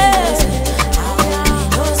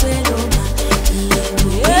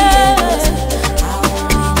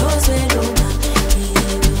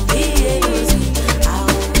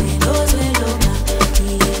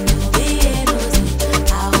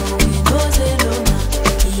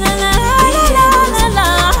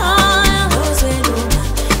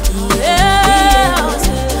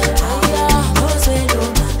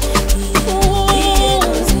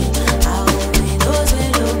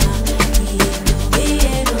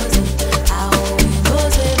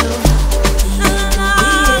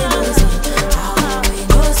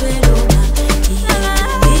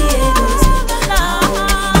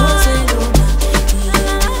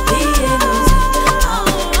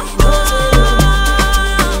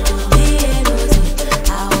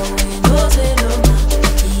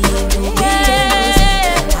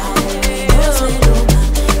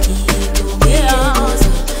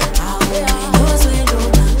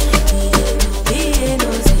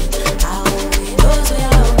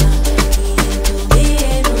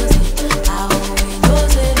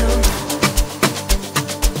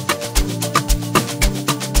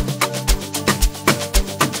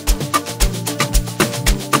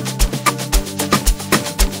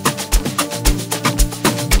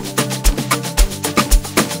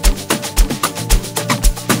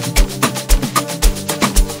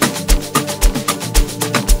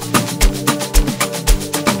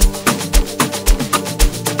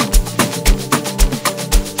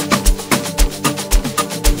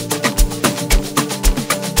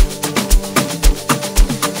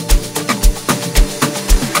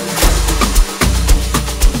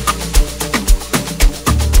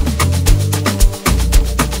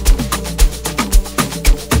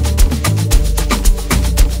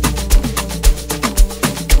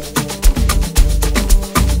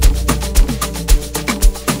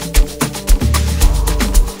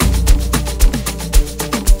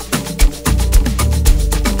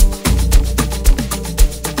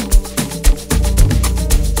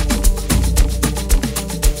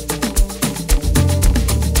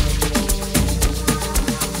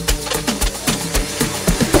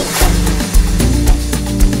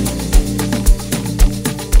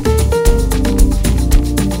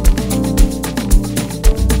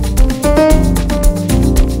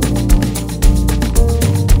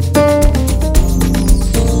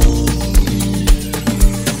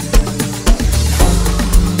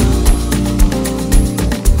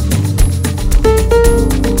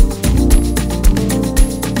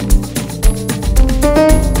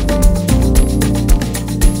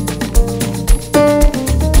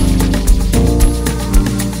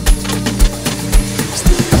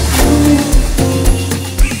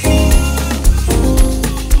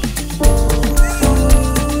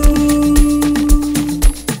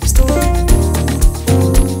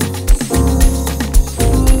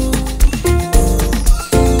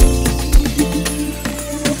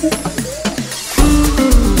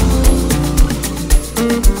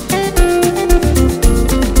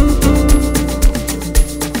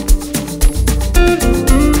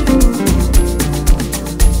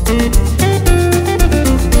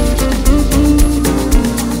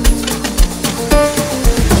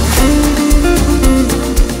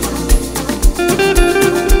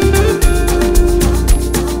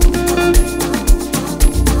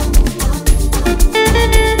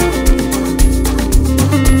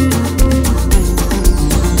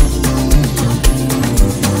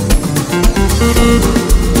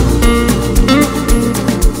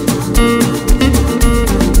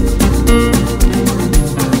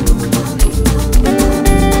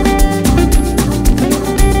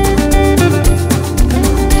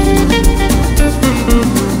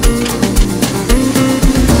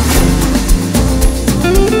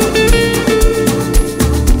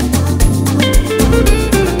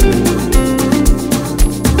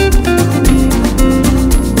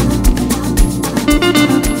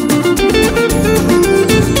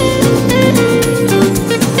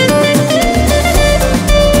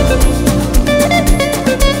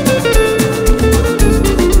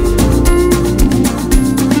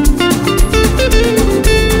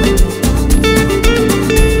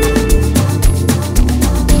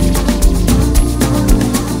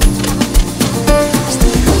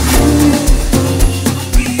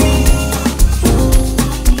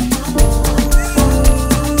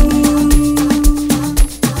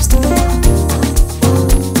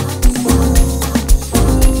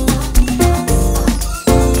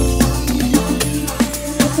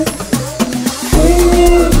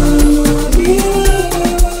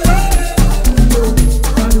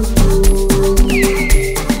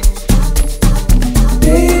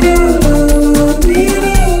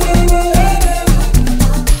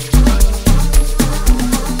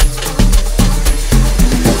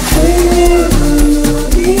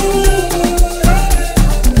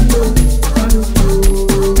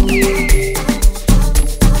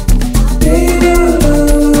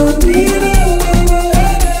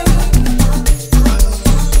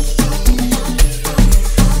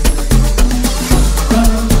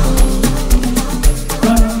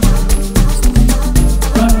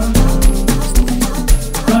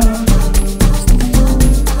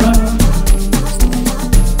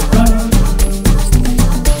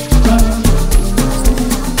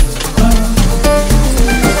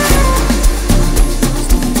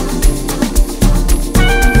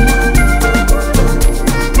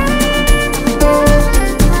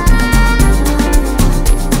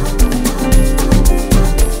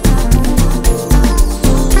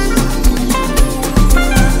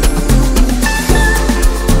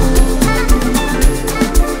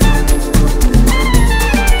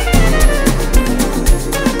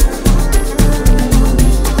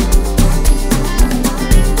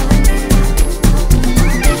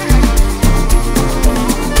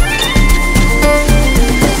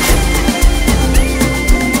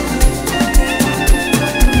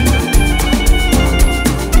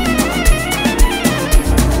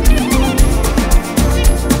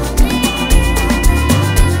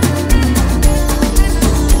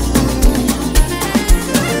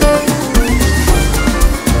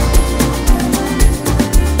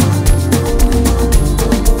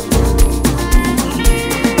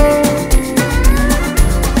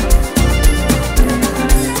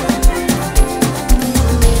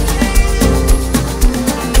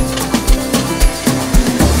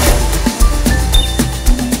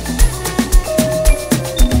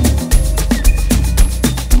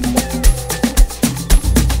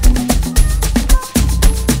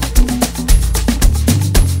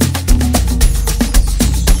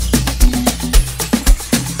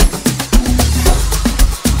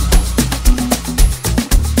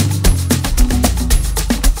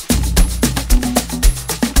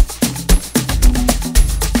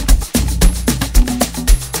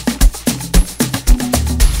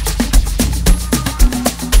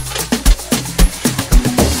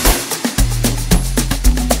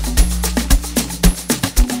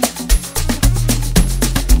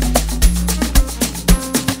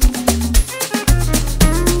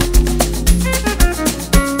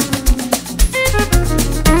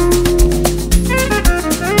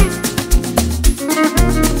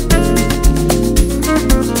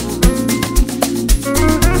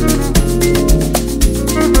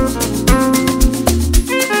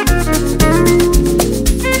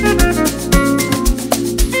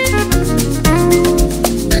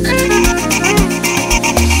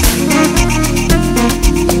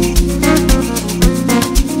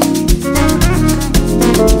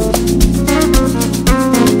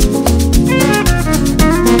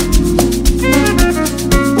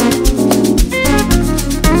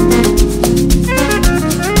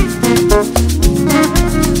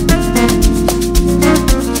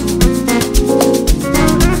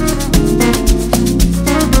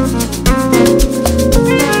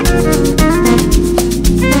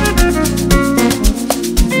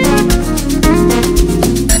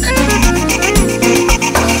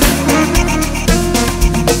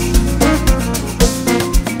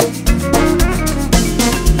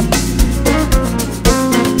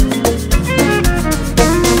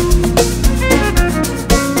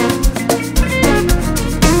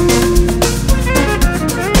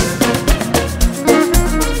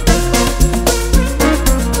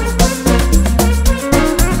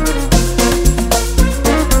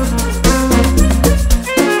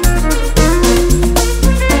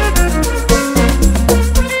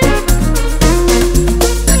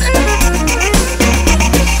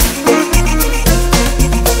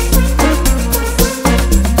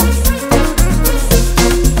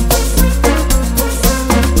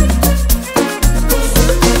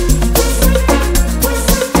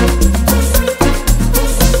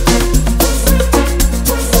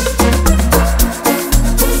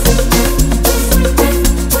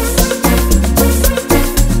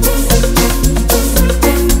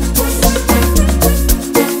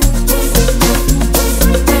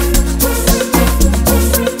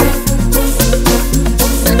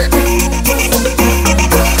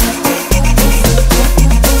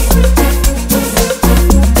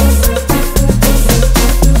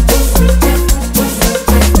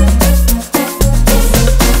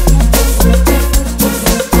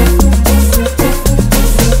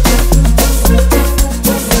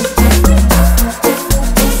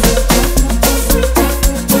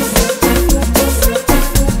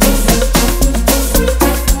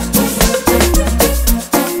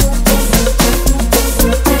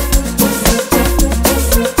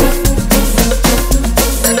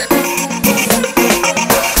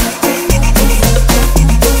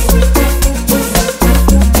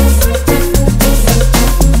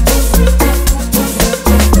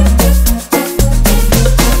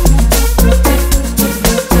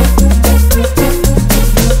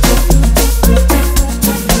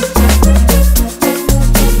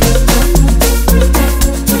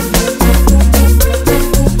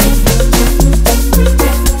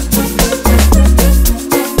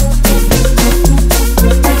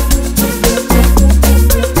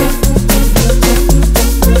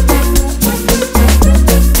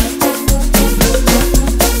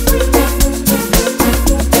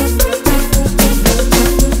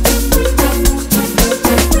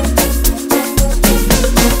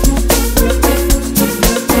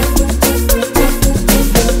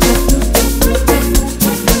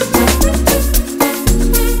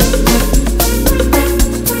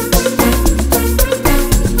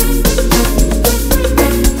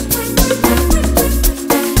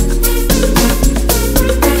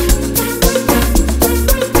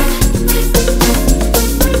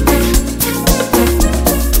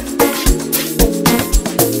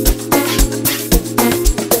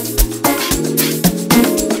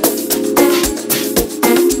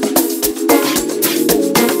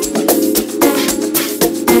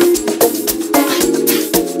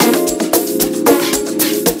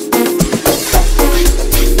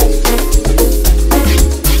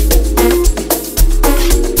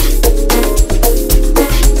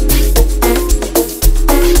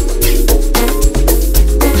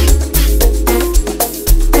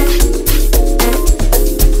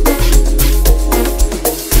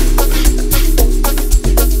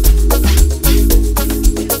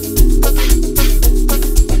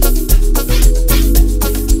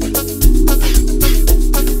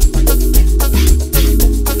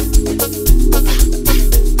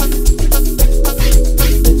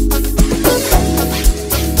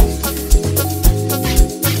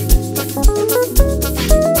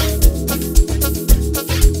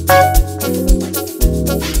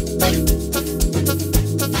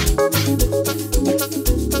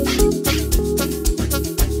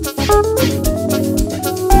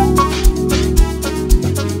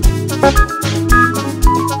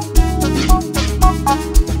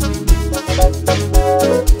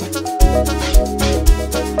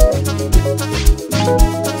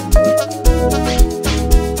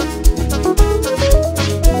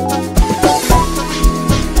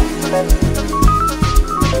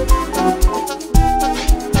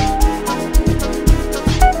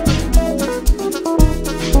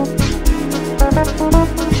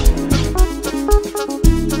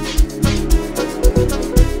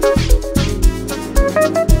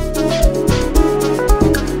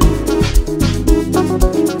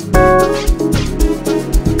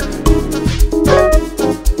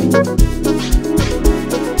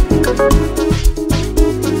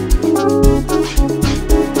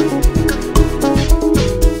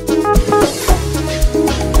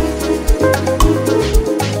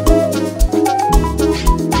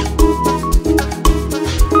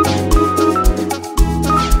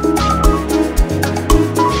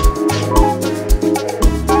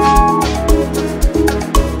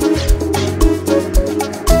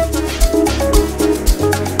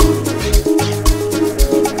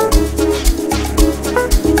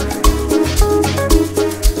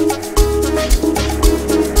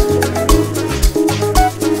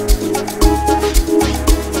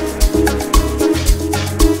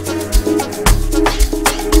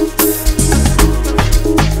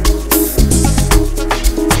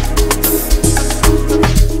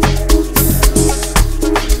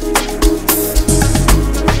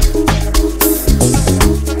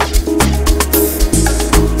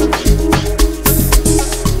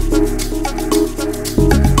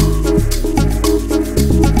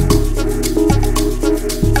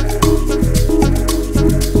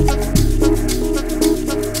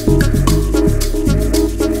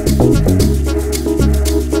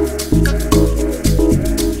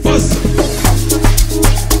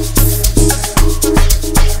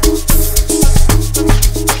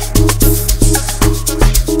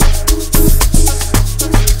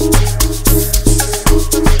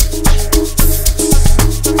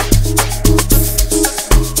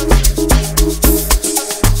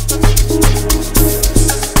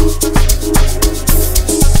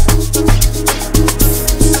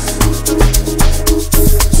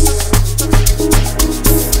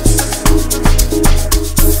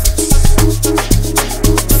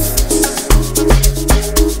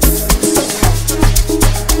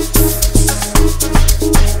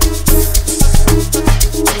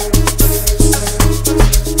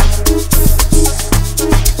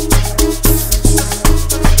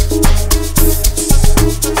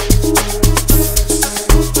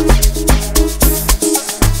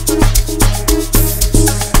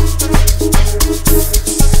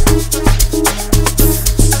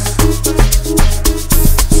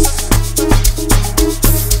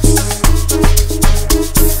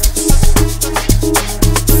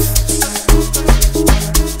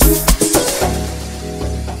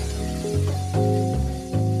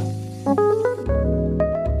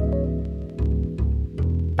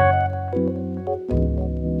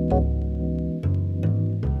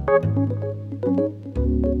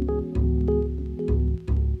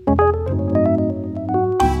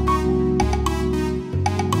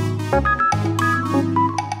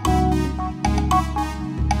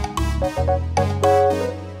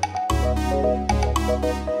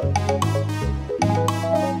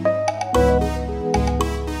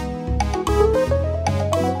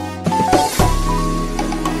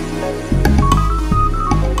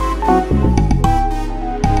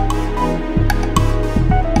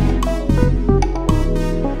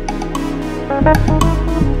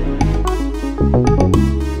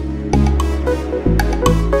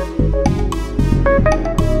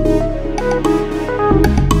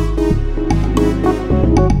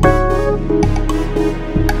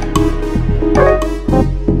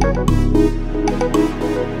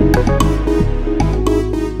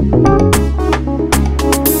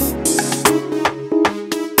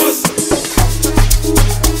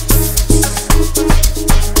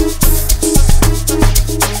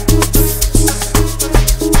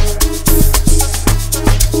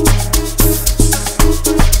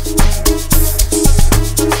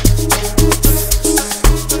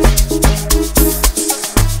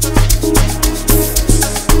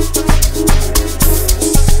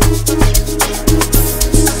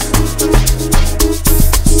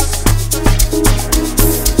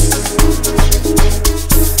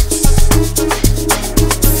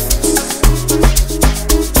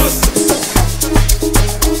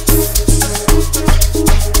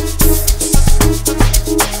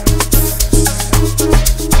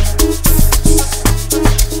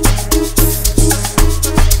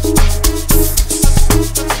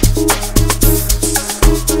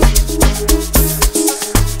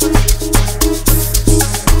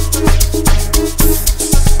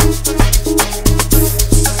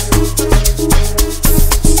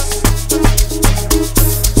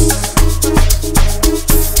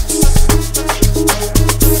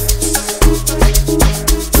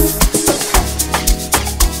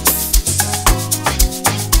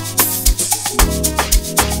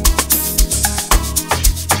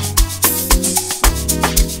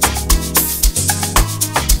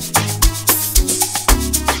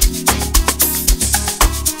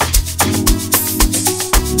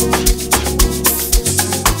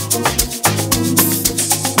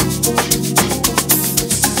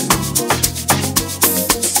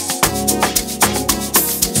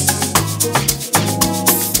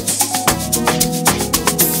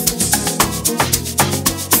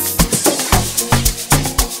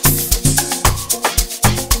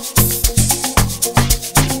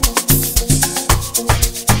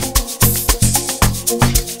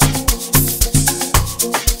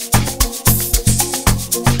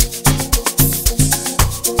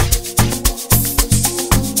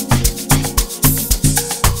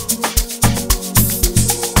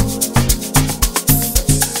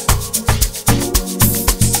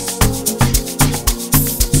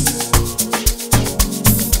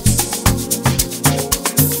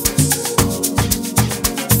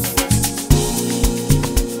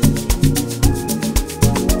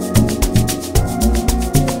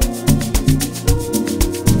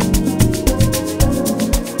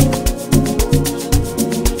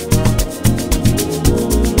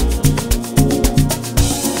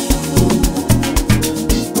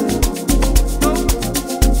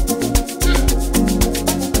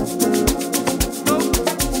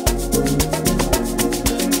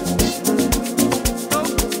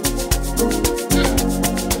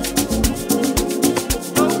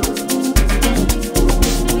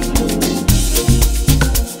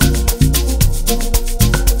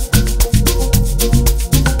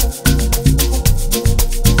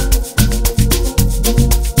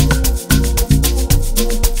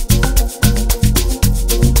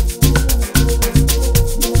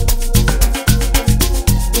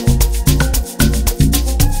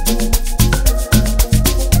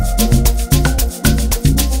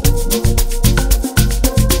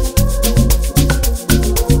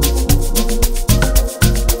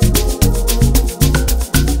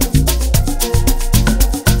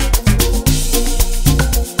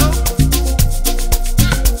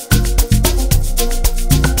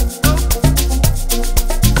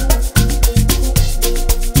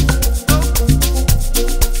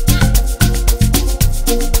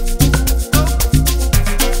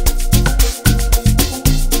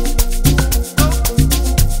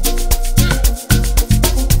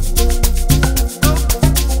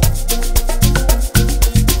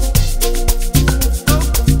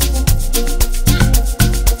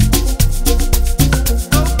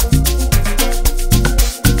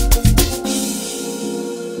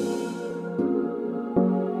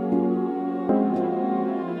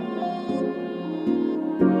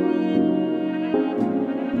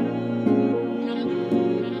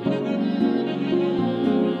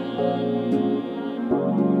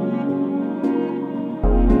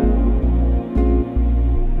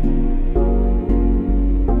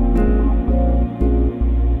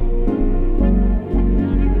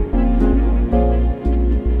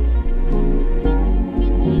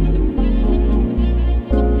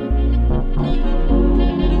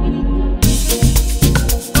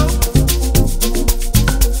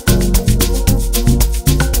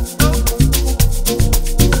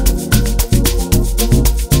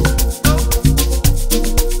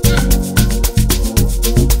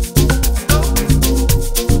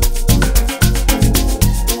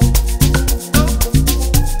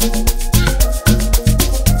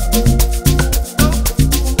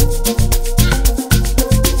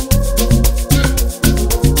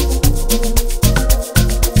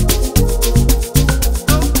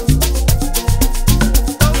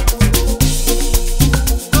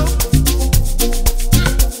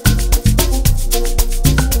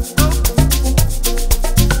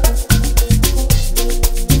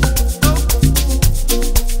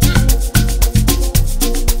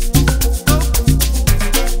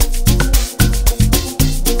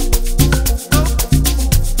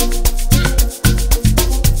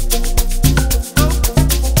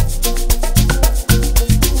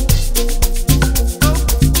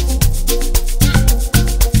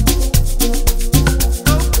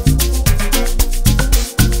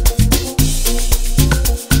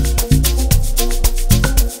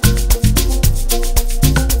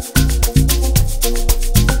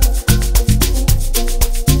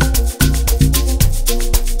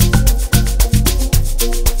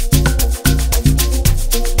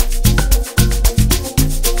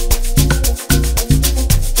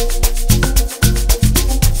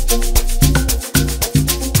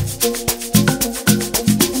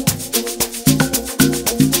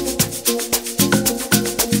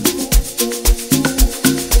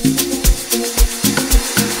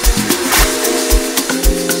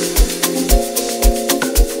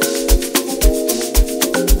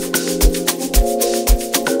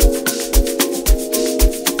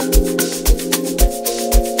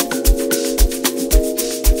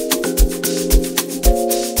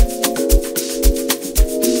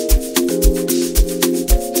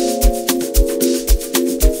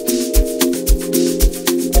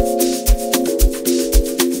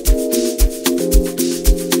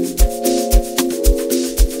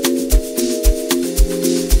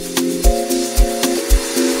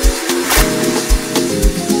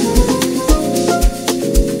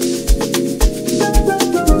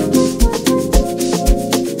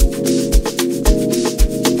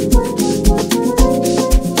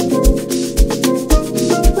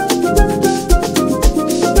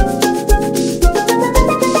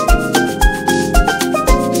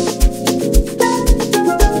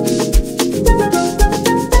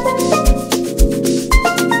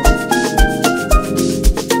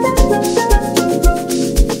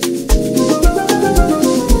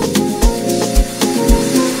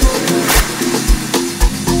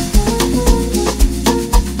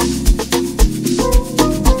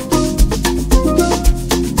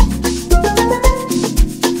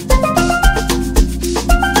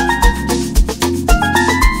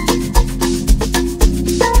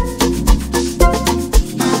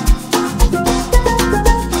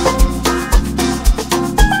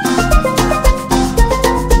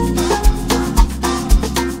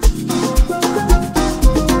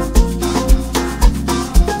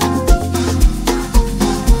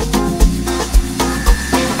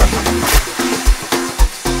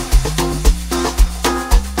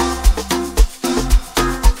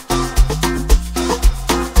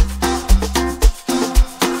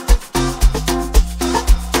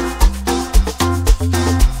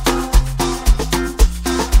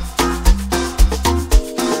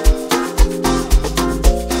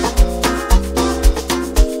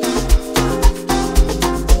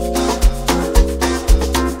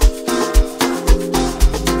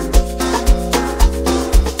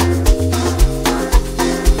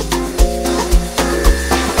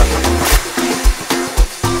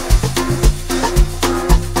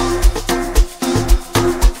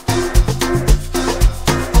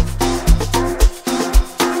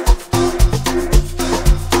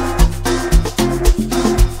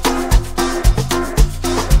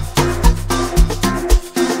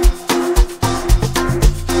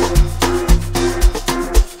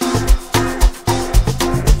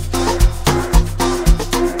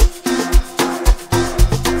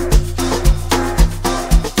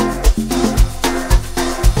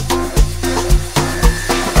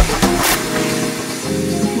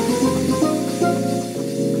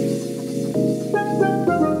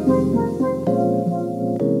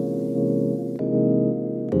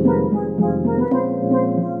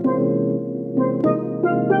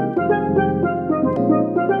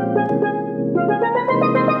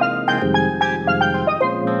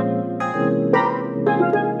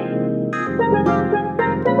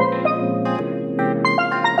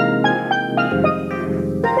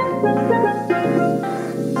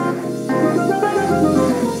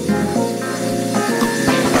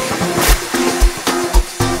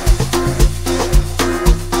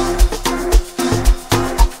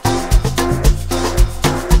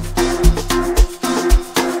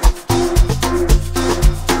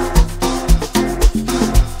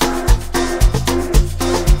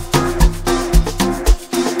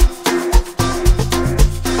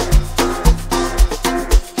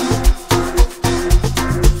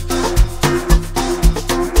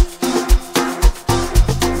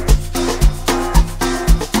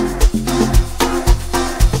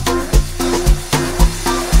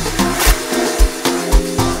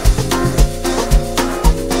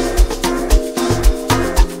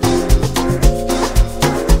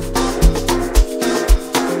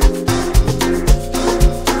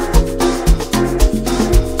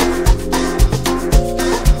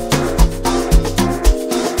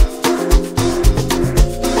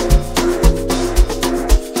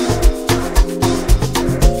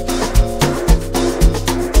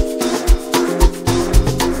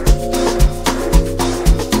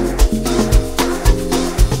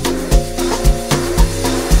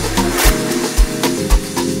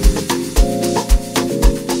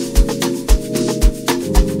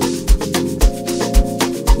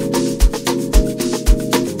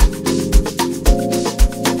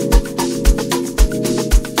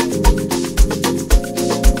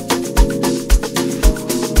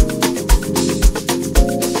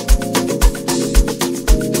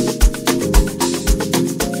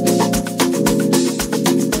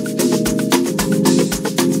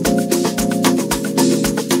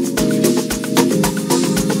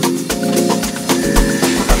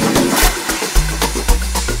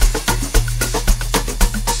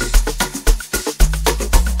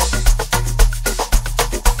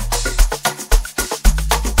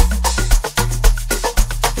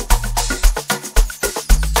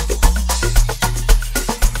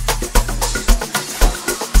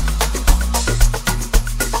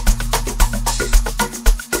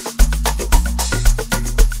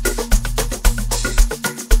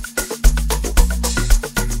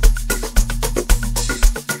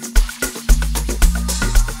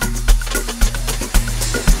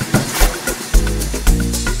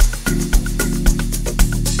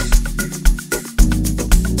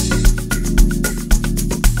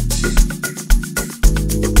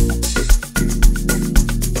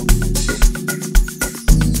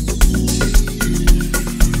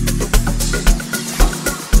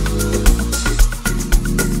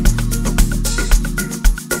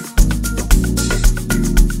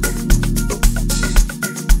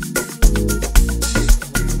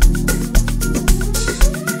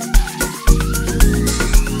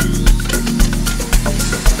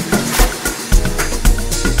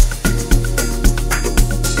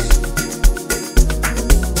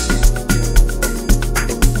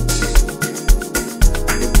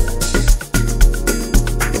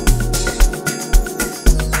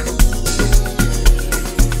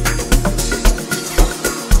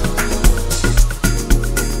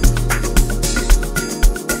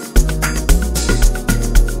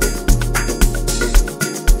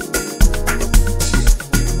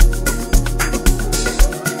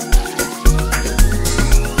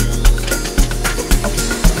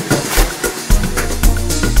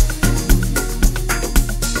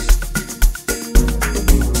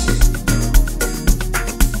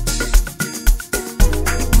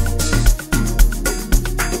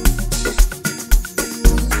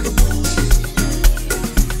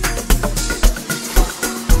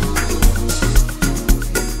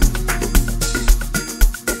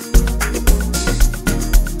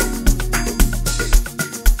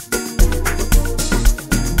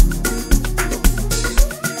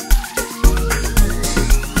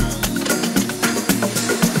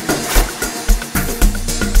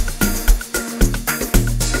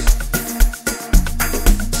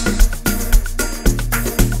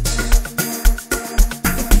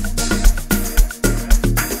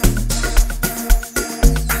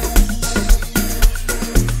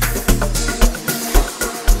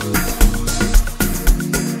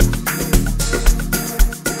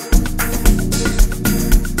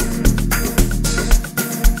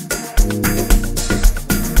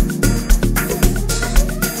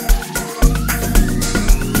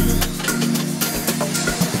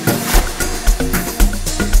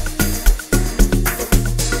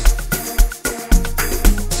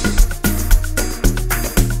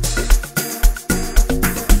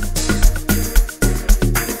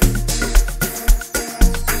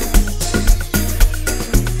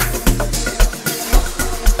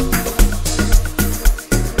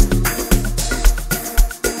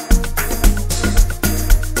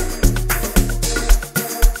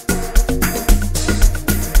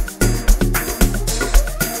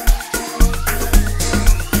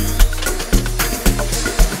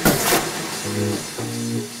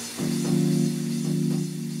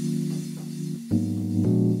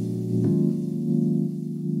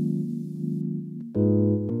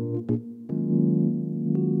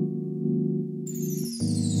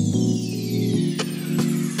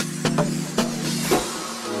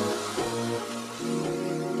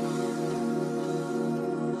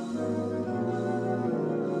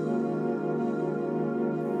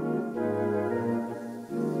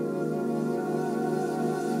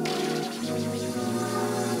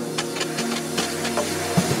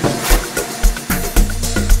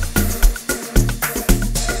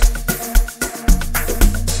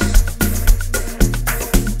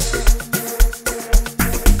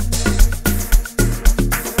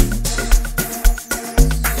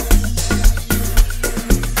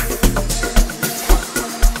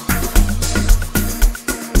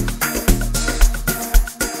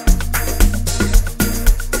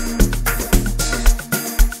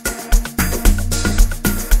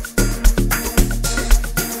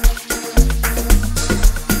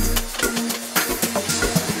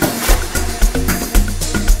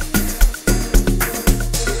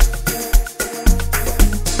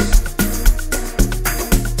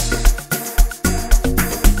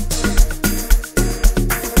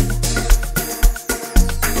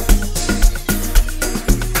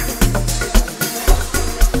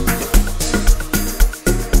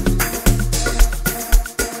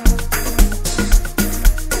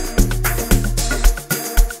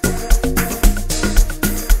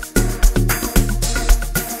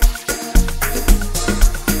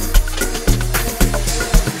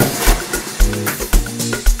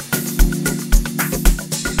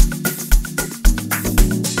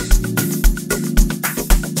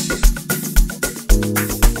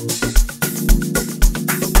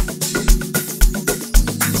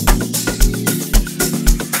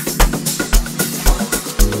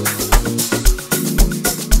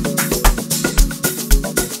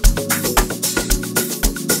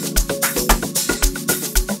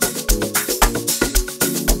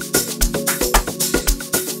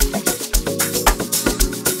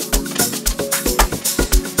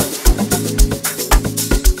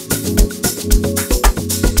 When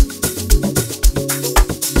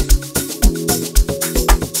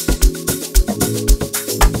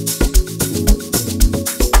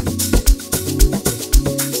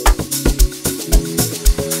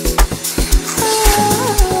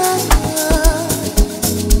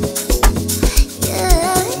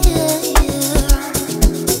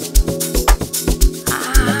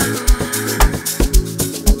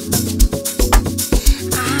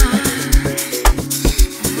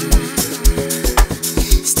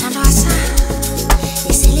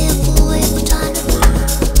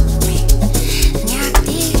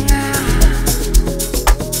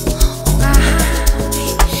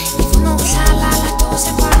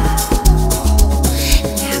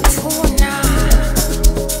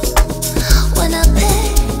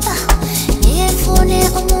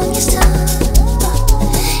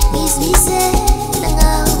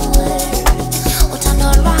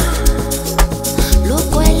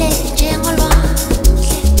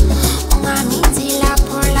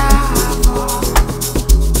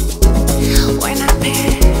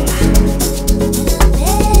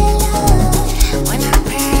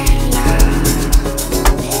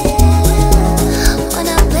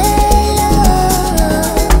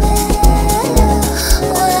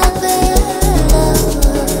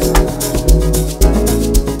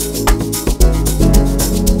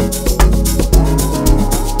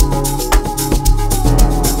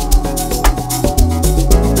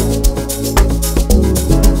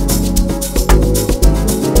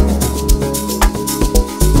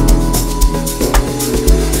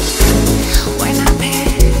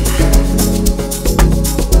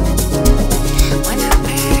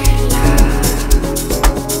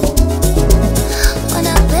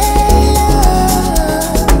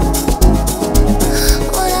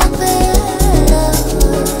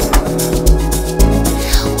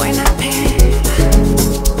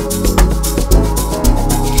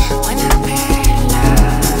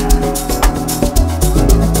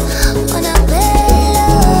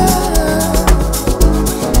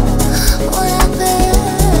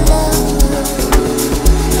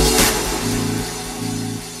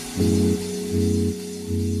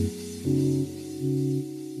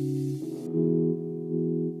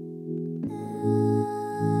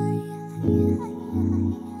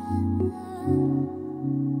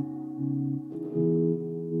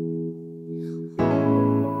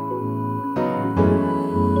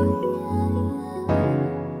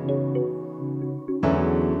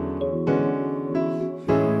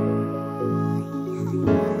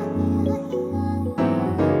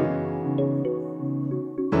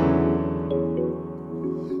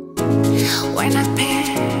I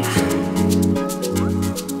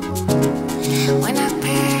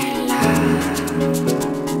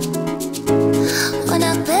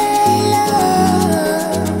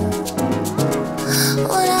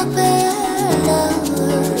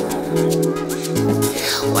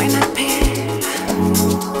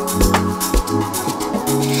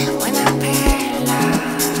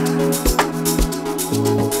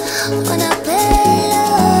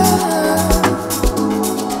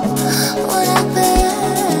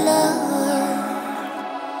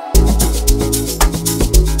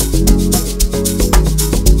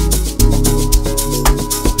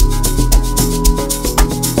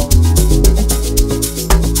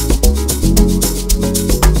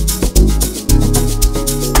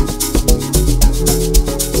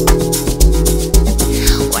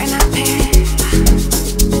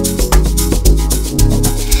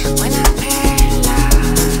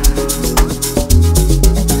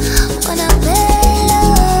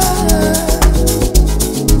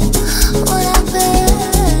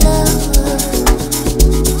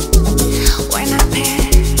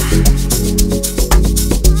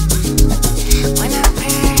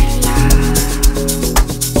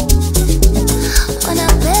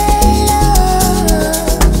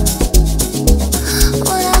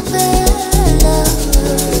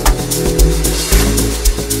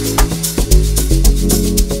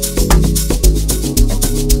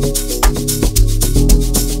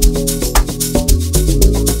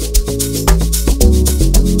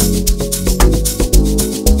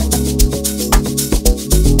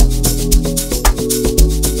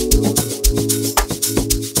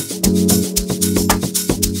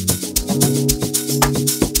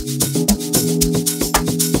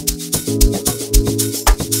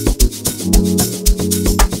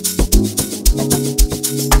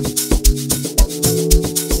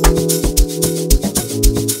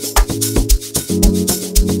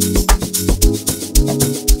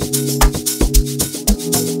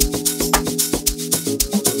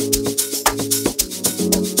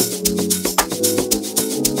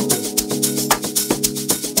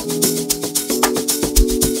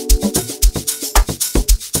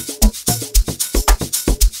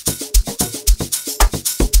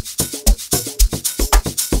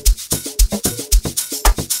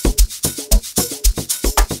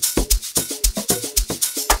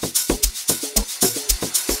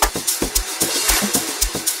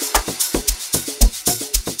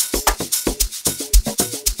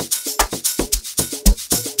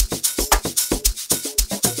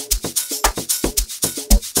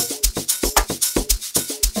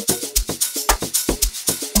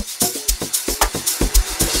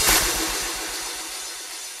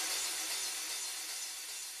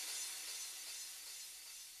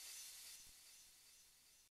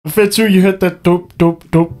Fair too, you heard that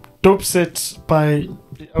dope set by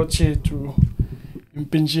out here to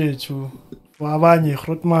Impinje to Wabanye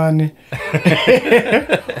Grotmane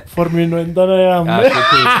for me no Ndana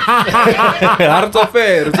Heart of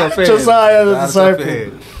fair. Josiah the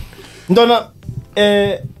disciple. Ndona,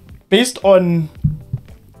 based on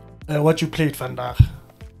what you played vandaag,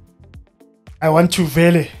 I want to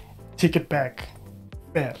really take it back.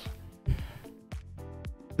 Fair.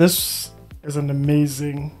 This is an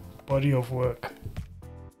amazing body of work.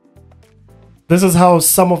 This is how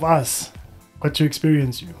some of us got to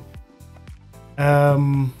experience you.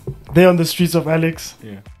 There on the streets of Alex.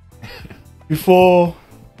 Yeah. Before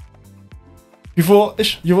you've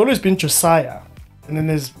always been Josiah, and then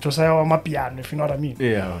there's Josiah Amapiano, if you know what I mean.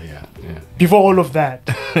 Yeah. Before all of that,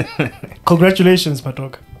 congratulations, my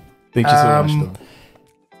dog. Thank you so much,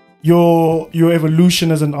 though. Your evolution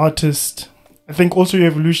as an artist, I think also your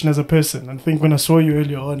evolution as a person. I think when I saw you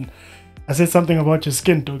earlier on, I said something about your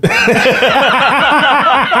skin, dog.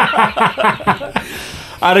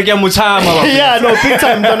 Yeah, no, big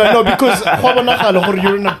time. No, because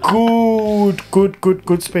you're in a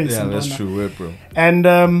good space. Yeah, that's true, bro. And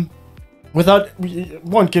we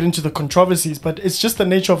won't get into the controversies, but it's just the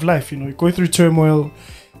nature of life, you go through turmoil,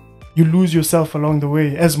 you lose yourself along the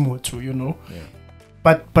way, as more too, Yeah.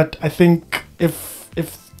 But I think if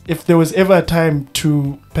there was ever a time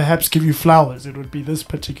to perhaps give you flowers, it would be this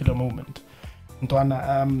particular moment.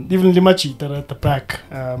 Ntwana, even the Machita at the back,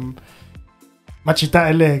 Machita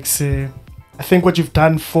Alex, I think what you've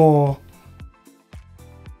done for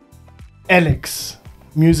Alex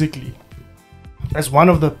musically, as one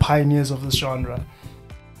of the pioneers of this genre,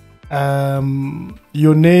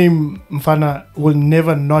 your name, Mfana, will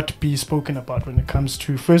never not be spoken about when it comes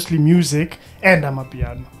to firstly music and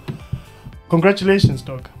Amapiano. Congratulations,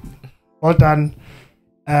 dog. Well done.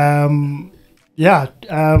 And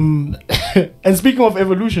speaking of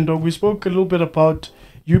evolution, dog, we spoke a little bit about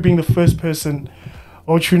you being the first person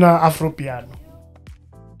Ochuna Afropiano.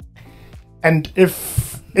 And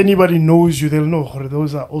if anybody knows you, they'll know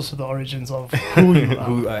those are also the origins of who you are.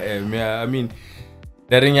 Who I am, yeah. I mean,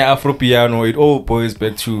 that in Afropiano, it all boils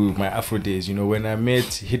back to my Afro days. When I met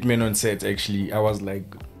Hitman on set, actually, I was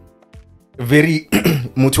like very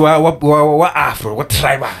what Afro, what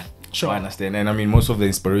tribal. Sure. I understand. And I mean, most of the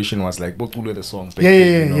inspiration was like the songs.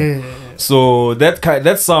 Yeah. So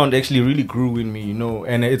that sound actually really grew in me,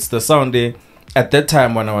 and it's the sound there. At that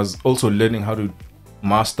time when I was also learning how to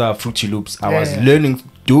master Fruity Loops, I was learning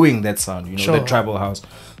doing that sound, that tribal house.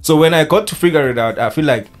 So when I got to figure it out, I feel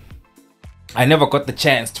like I never got the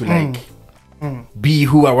chance to be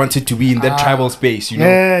who I wanted to be in that tribal space,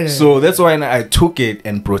 So that's why I took it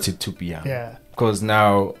and brought it to piano. Yeah. Because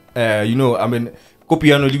now, I mean,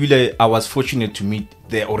 Piano, I was fortunate to meet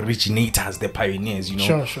the originators, the pioneers,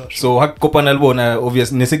 Sure. So Kopana Bona,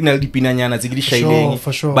 obviously, ne signal di pinanyana zigri shailing,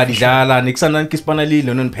 for sure. Badijala, Nixon Kispanali,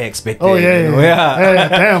 Lenon Pay expected. Oh yeah.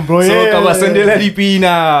 Damn, bro. So Kawasendela di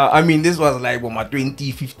Pina. I mean, this was like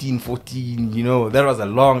 2015, 14. That was a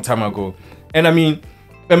long time ago. And I mean,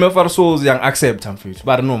 MFR souls young accept and fit,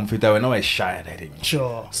 but no, fit. I was shy.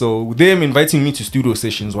 Sure. So them inviting me to studio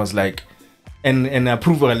sessions was like an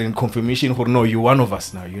approval and confirmation for no, you're one of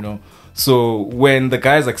us now, So when the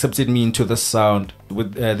guys accepted me into this sound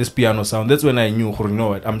with this piano sound, that's when I knew, you know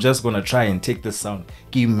what, I'm just gonna try and take this sound,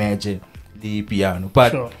 imagine the piano.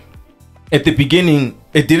 But at the beginning,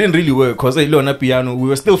 it didn't really work because on piano, we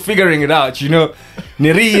were still figuring it out, The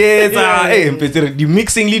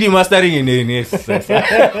mixing, lead mastering, and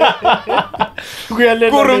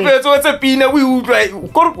what's a pina? We would like,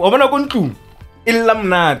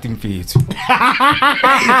 Illamnati mfethu.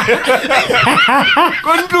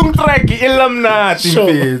 Kontlung track illamnati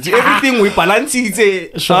mfethu. Everything we balance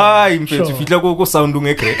it. Hayi mfethu fitla ko sound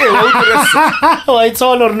ungekre. Why it's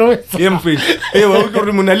all or no? Mfethu.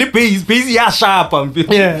 Wawuthi muna li bass ya sharp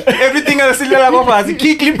mfethu. Everything asilela ko fast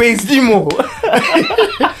kick bass dimo.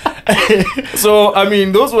 So I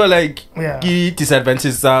mean, those were like key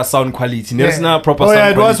disadvantages. Sound quality. There's no proper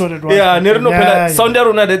sound quality. It was what it was. Yeah, sound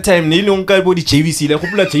at that time. Nilunga body JVC, like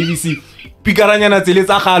popular JVC. Pikaranya na tele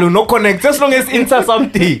tsagalo no connect as long as insert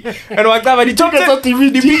something. And whatever the top TV,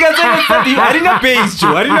 the bigger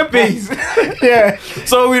arena bass. Yeah.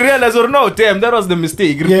 So we realized, no, damn, that was the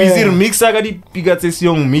mistake. Repeat mixer got the bigger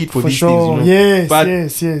session made for these things. Yes, but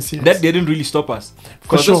yes. That didn't really stop us.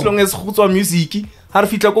 Because as long as khutwa music, har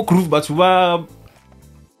fitla ko groove but ba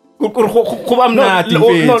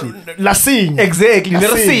la sing. Exactly,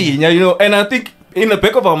 never sing, and I think in the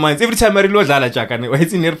back of our minds, every time I reload Lala Jack and in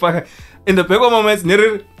the back of our minds,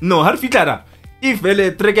 no, har fitla if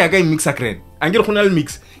vele track ya ka mix akren angel khona le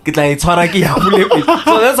mix ke tla itshwara ke ya bule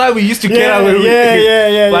so that's how we used to get away with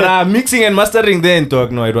it but mixing and mastering then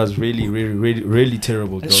dog no it was really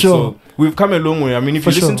terrible dog. So we've come a long way. I mean if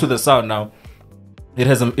you listen to the sound now it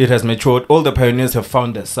has matured. All the pioneers have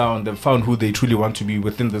found their sound. They've found who they truly want to be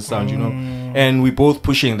within the sound, you know, and we're both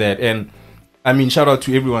pushing that. And I mean, shout out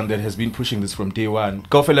to everyone that has been pushing this from day one.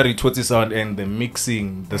 Kofela Ritwoti sound and the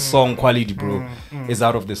mixing, the song quality, bro, is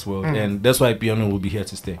out of this world. And that's why piano will be here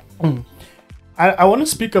to stay. I want to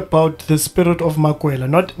speak about the spirit of Makwela,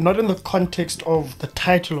 not in the context of the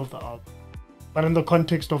title of the album, but in the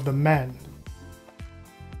context of the man.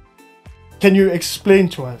 Can you explain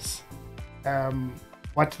to us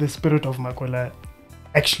what the spirit of Makwela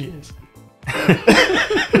actually is?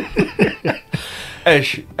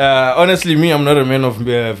 Honestly, me, I'm not a man of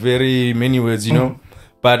very many words, you know,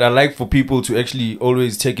 but I like for people to actually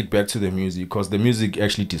always take it back to the music, because the music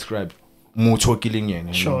actually describes mucho killing, you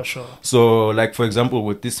know? Sure. So, like for example,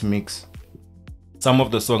 with this mix, some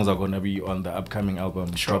of the songs are gonna be on the upcoming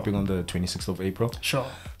album, dropping on the 26th of April. Sure.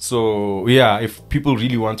 So yeah, if people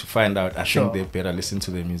really want to find out, I think they better listen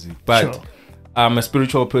to the music. But I'm a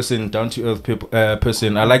spiritual person, down to earth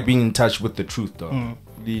person. I like being in touch with the truth, though.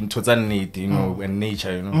 The totality, you know, and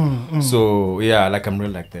nature, you know. So yeah, like I'm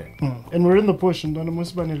real like that. And we're in the bush in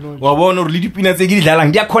Sibani Lodge. Well, one or little peanuts they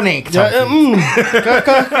connect.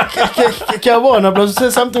 Say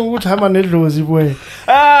something would have an rosy way.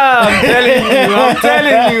 I'm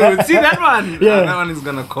telling you. See that one? Yeah, that one is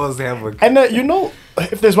gonna cause havoc. And you know,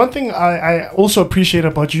 if there's one thing I also appreciate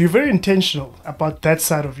about you, you're very intentional about that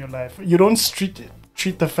side of your life. You don't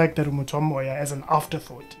treat the fact that Umutomoya as an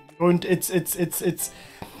afterthought. It's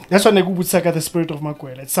that's why Negubusaka, the spirit of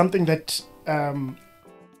Makwela. It's something that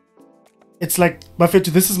it's like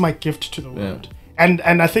Bafetu, this is my gift to the world. And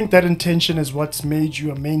I think that intention is what's made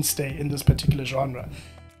you a mainstay in this particular genre.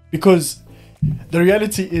 Because the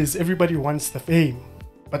reality is everybody wants the fame.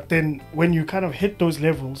 But then when you kind of hit those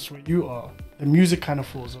levels where you are, the music kind of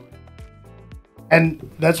falls away.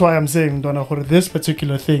 And that's why I'm saying, Donna, this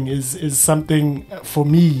particular thing is something for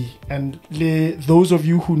me and those of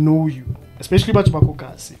you who know you, especially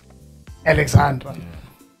Bachmakokasi, Alexandra.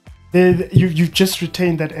 You've just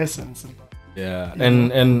retained that essence. Yeah,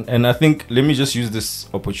 and I think, let me just use this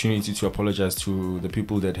opportunity to apologize to the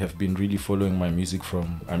people that have been really following my music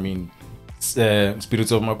from, I mean,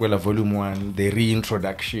 Spirits of Makwela Volume 1, the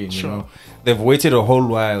reintroduction, you know. They've waited a whole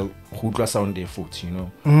while who sound their foot, you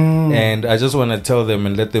know. And I just want to tell them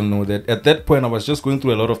and let them know that at that point I was just going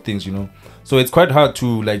through a lot of things, you know. So it's quite hard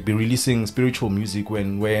to like be releasing spiritual music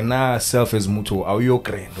when we're not self as muto, are you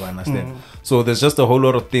do understand? So there's just a whole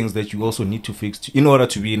lot of things that you also need to fix in order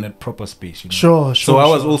to be in a proper space, you know. So I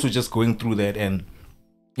was also just going through that, and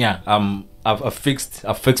yeah, I've fixed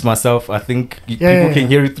myself. I think people can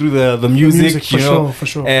hear it through the music, you know. For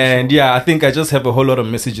sure. And yeah, I think I just have a whole lot of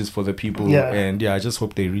messages for the people. Yeah. And yeah, I just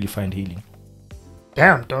hope they really find healing.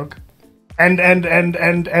 Damn, dog. And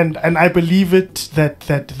I believe it that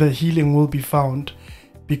the healing will be found,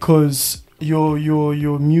 because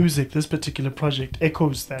your music, this particular project,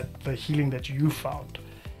 echoes the healing that you found.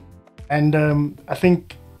 And I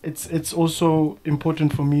think it's also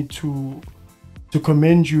important for me to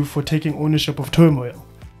commend you for taking ownership of turmoil,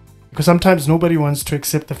 because sometimes nobody wants to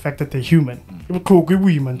accept the fact that they're human. And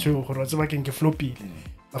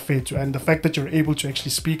the fact that you're able to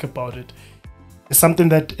actually speak about it is something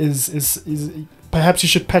that is perhaps you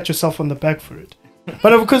should pat yourself on the back for it.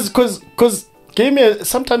 But because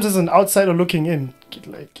sometimes as an outsider looking in,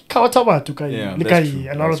 like a lot of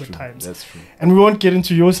the times. That's true. And we won't get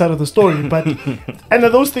into your side of the story, but and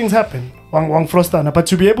those things happen. But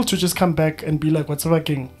to be able to just come back and be like, what's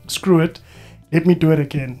working? Screw it. Let me do it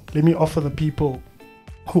again. Let me offer the people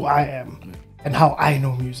who I am and how I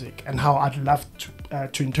know music and how I'd love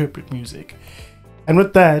to interpret music. And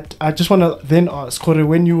with that, I just want to then ask, Kore,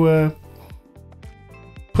 when you were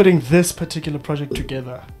putting this particular project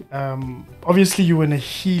together, obviously you were in a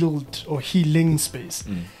healed or healing space,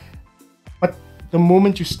 but the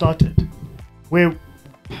moment you started,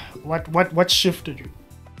 what shifted you?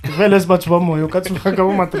 As opposed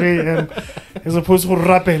to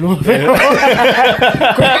rappel.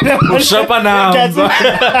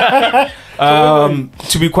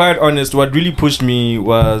 To be quite honest, what really pushed me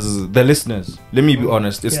was the listeners. Let me be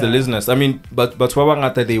honest, it's the listeners. I mean, but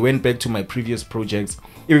they went back to my previous projects,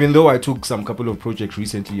 even though I took some couple of projects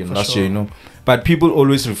recently and last year, you know. But people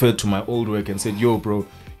always referred to my old work and said, yo, bro,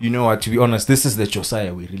 you know what, to be honest, this is the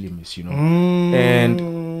Josiah we really miss, you know.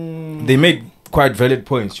 And they made quite valid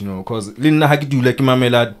points, you know, because Linna Hagidu like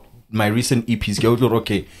Mamela my recent EPs,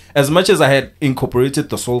 okay, as much as I had incorporated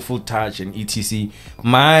the soulful touch and etc,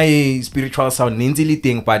 my spiritual sound ninzily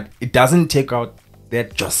thing, but it doesn't take out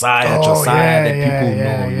that Josiah that people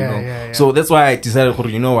know, you know. So that's why I decided,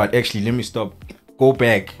 you know what, actually let me stop, go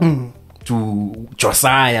back to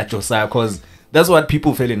Josiah, because that's what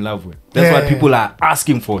people fell in love with. That's what people are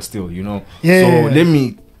asking for still, you know. So let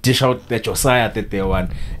me dish out that Josiah that they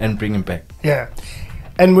want and bring him back. Yeah.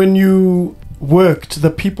 And when you worked, the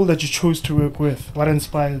people that you chose to work with, what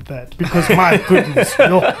inspired that? Because my goodness,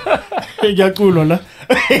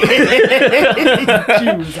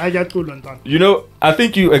 you know, I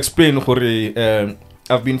think you explained, Jorge,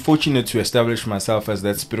 I've been fortunate to establish myself as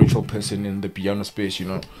that spiritual person in the piano space, you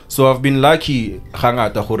know. So I've been lucky,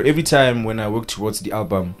 every time when I work towards the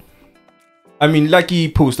album, I mean,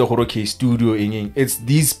 lucky post the Horoke studio, it's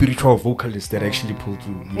these spiritual vocalists that actually pull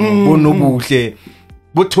through. You know,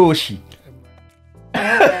 Botoshi.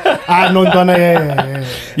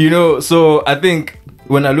 You know, so I think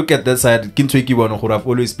when I look at that side, I've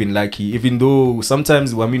always been lucky, even though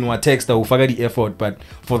sometimes I text I will forget the effort, but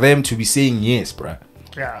for them to be saying yes, bruh.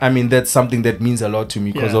 Yeah. I mean, that's something that means a lot to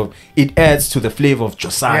me because of it adds to the flavor of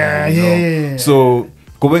Josiah. You know? So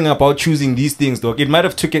going about choosing these things, dog, it might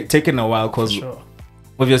have taken a while because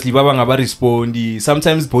obviously Baba Ngaba respond.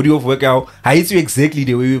 Sometimes body of work out hits you exactly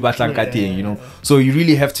the way we batlankate, you know. So you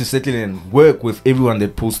really have to settle and work with everyone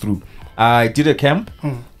that pulls through. I did a camp,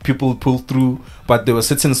 people pulled through, but there were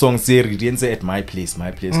certain songs there didn't say at my place,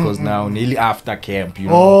 because now nearly after camp, you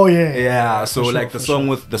know. So like the song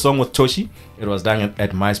with Toshi, it was done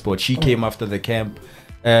at my spot. She came after the camp.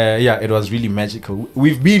 It was really magical.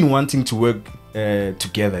 We've been wanting to work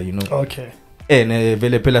together, you know. Okay. And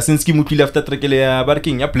since after trekele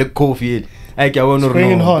barking ya black coffee, I want to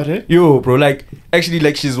know. Hard, eh? Yo, bro, like actually,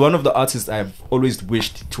 like she's one of the artists I've always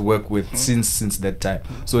wished to work with since that time.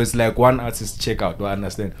 So it's like one artist check out. Do I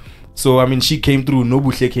understand? So I mean, she came through.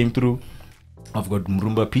 Nobushe came through. I've got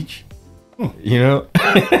Mrumba Peach. You know,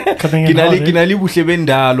 Kinali Bushe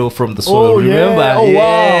Bendalo from the soil. Remember?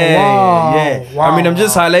 Wow. I mean, I'm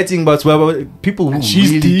just highlighting, but people who she's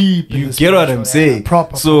really deep. You get what I'm saying?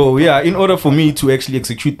 Proper. So in order for me to actually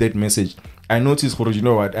execute that message, I noticed, you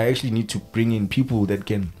know what? I actually need to bring in people that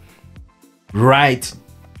can write,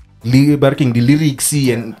 the lyrics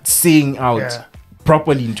and sing out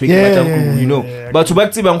properly in you know. But to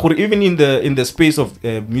even in the space of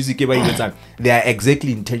music, they are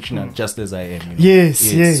exactly intentional, just as I am. You know? Yes.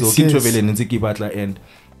 So and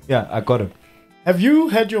I got it. Have you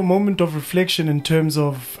had your moment of reflection in terms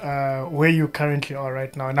of where you currently are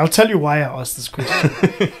right now? And I'll tell you why I asked this question.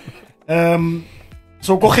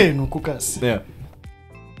 So Kukas.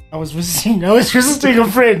 I was visiting a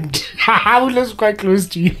friend. I was quite close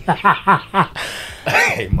to you.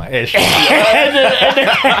 Hey, my ash.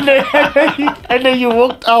 and then you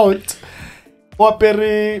walked out.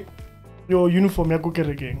 Your uniform,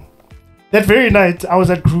 again. That very night, I was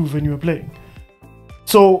at Groove when you were playing.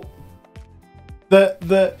 So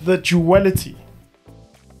the duality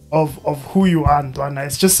of who you are, Ndwana,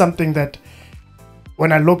 it's just something that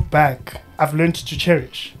when I look back, I've learned to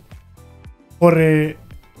cherish. Or you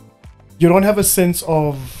don't have a sense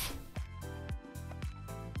of,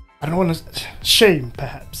 I don't want to, shame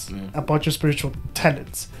perhaps about your spiritual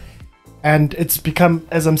talents. And it's become,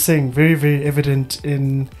 as I'm saying, very, very evident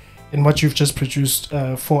in what you've just produced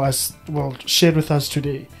for us, well, shared with us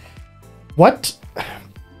today. What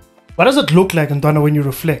does it look like, Ndwana, when you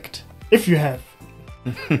reflect, if you have?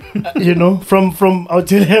 You know, from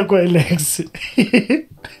Autelego Alex.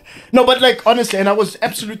 No, but like honestly, and I was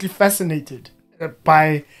absolutely fascinated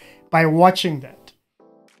by watching that.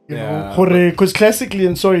 You know, because classically,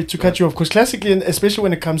 and sorry to cut you off, because classically, and especially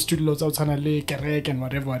when it comes to Los Autanale, Kerek, and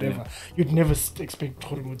whatever, you'd never expect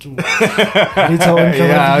Horomo to.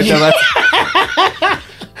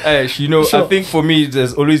 You know, I think for me,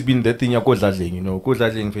 there's always been that thing, you know,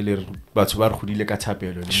 but so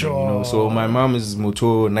my mom is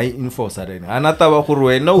moto info anata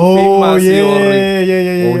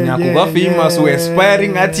famous or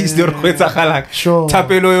aspiring artist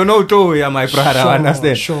tapelo you know to my brother,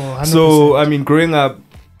 understand? So I mean, growing up,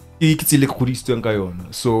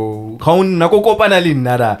 so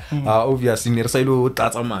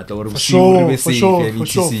obviously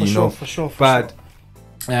but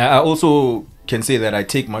I also can say that I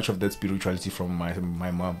take much of that spirituality from my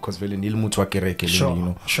mom, because you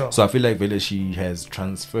know. So I feel like she has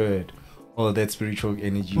transferred all that spiritual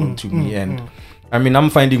energy onto me, and I mean,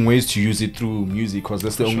 I'm finding ways to use it through music, because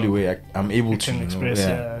that's the only way I'm able to, you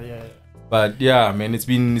know. But yeah, man, it's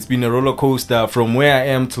been a roller coaster from where I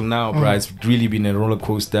am till now, bro. It's really been a roller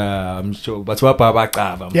coaster. I'm sure, but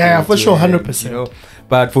yeah, for sure, 100%. You know?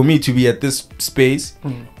 But for me to be at this space,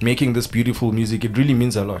 making this beautiful music, it really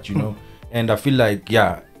means a lot, you know. And I feel like,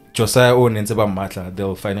 yeah, Josiah and Nseba Matla,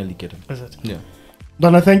 they'll finally get him. Is it? Yeah.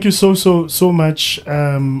 Donna, thank you so much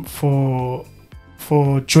for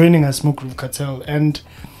joining us, Groove Cartel, and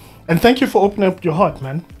thank you for opening up your heart,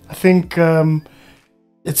 man. I think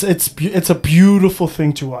it's a beautiful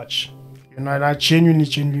thing to watch. You know, and I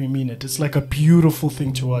genuinely mean it. It's like a beautiful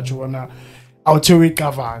thing to watch. You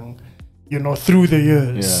know, through the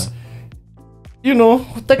years. Yeah. You know,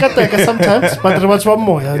 teka sometimes, but much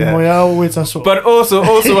more. But also,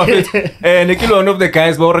 Nikilo, one of the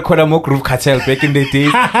guys who recorded more Groove Cartel back in the day.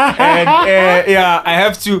 And yeah,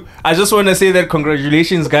 I just want to say that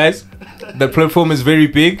congratulations, guys. The platform is very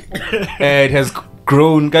big. It has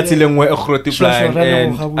grown.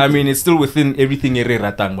 And I mean, it's still within everything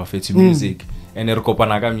music. And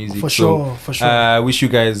music. For sure. I wish you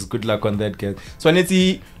guys good luck on that, guys. So no,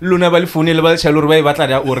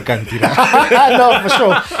 for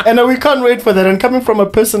sure. And we can't wait for that. And coming from a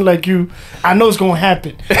person like you, I know it's gonna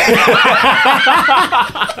happen.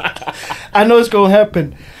 I know it's gonna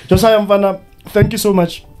happen. Josiah Mvana, thank you so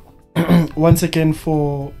much once again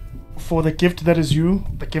for the gift that is you,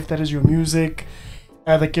 the gift that is your music,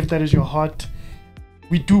 the gift that is your heart.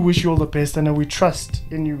 We do wish you all the best, and we trust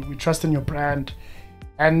in you. We trust in your brand,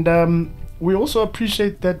 and we also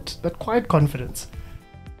appreciate that quiet confidence.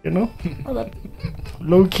 You know, that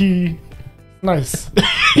low key, nice.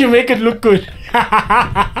 You make it look good.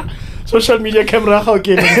 Social media camera,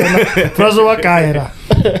 okay.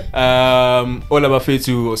 All about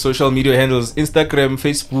Facebook, social media handles: Instagram,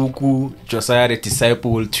 Facebook, Josiah the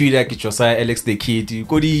Disciple, Twitter, Josiah Alex the Kid,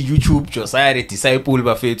 go to YouTube, Josiah the Disciple,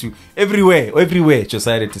 Bafetu, everywhere,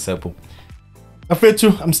 Josiah the Disciple.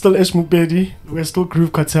 Bafetu, I'm still Esh Mubedi. We're still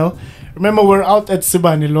Groove Cartel. Remember, we're out at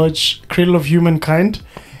Sibani Lodge, Cradle of Humankind,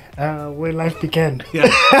 where life began.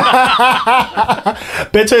 Yeah.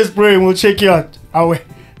 Better is brewing. We'll check you out. Away.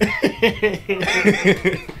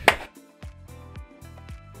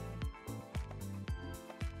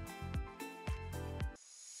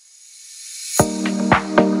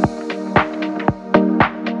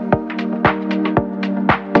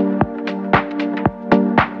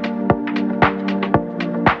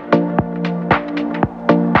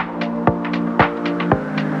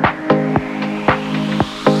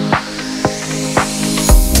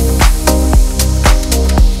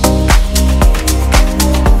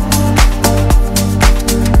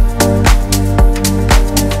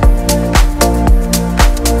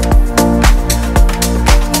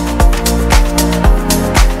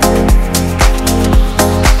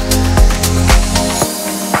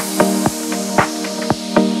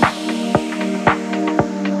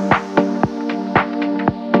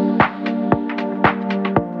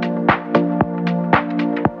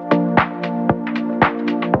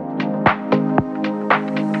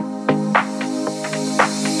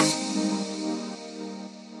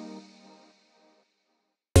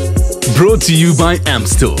 Brought to you by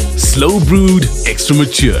Amstel. Slow brewed, extra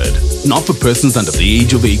matured. Not for persons under the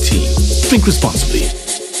age of 18. Drink responsibly.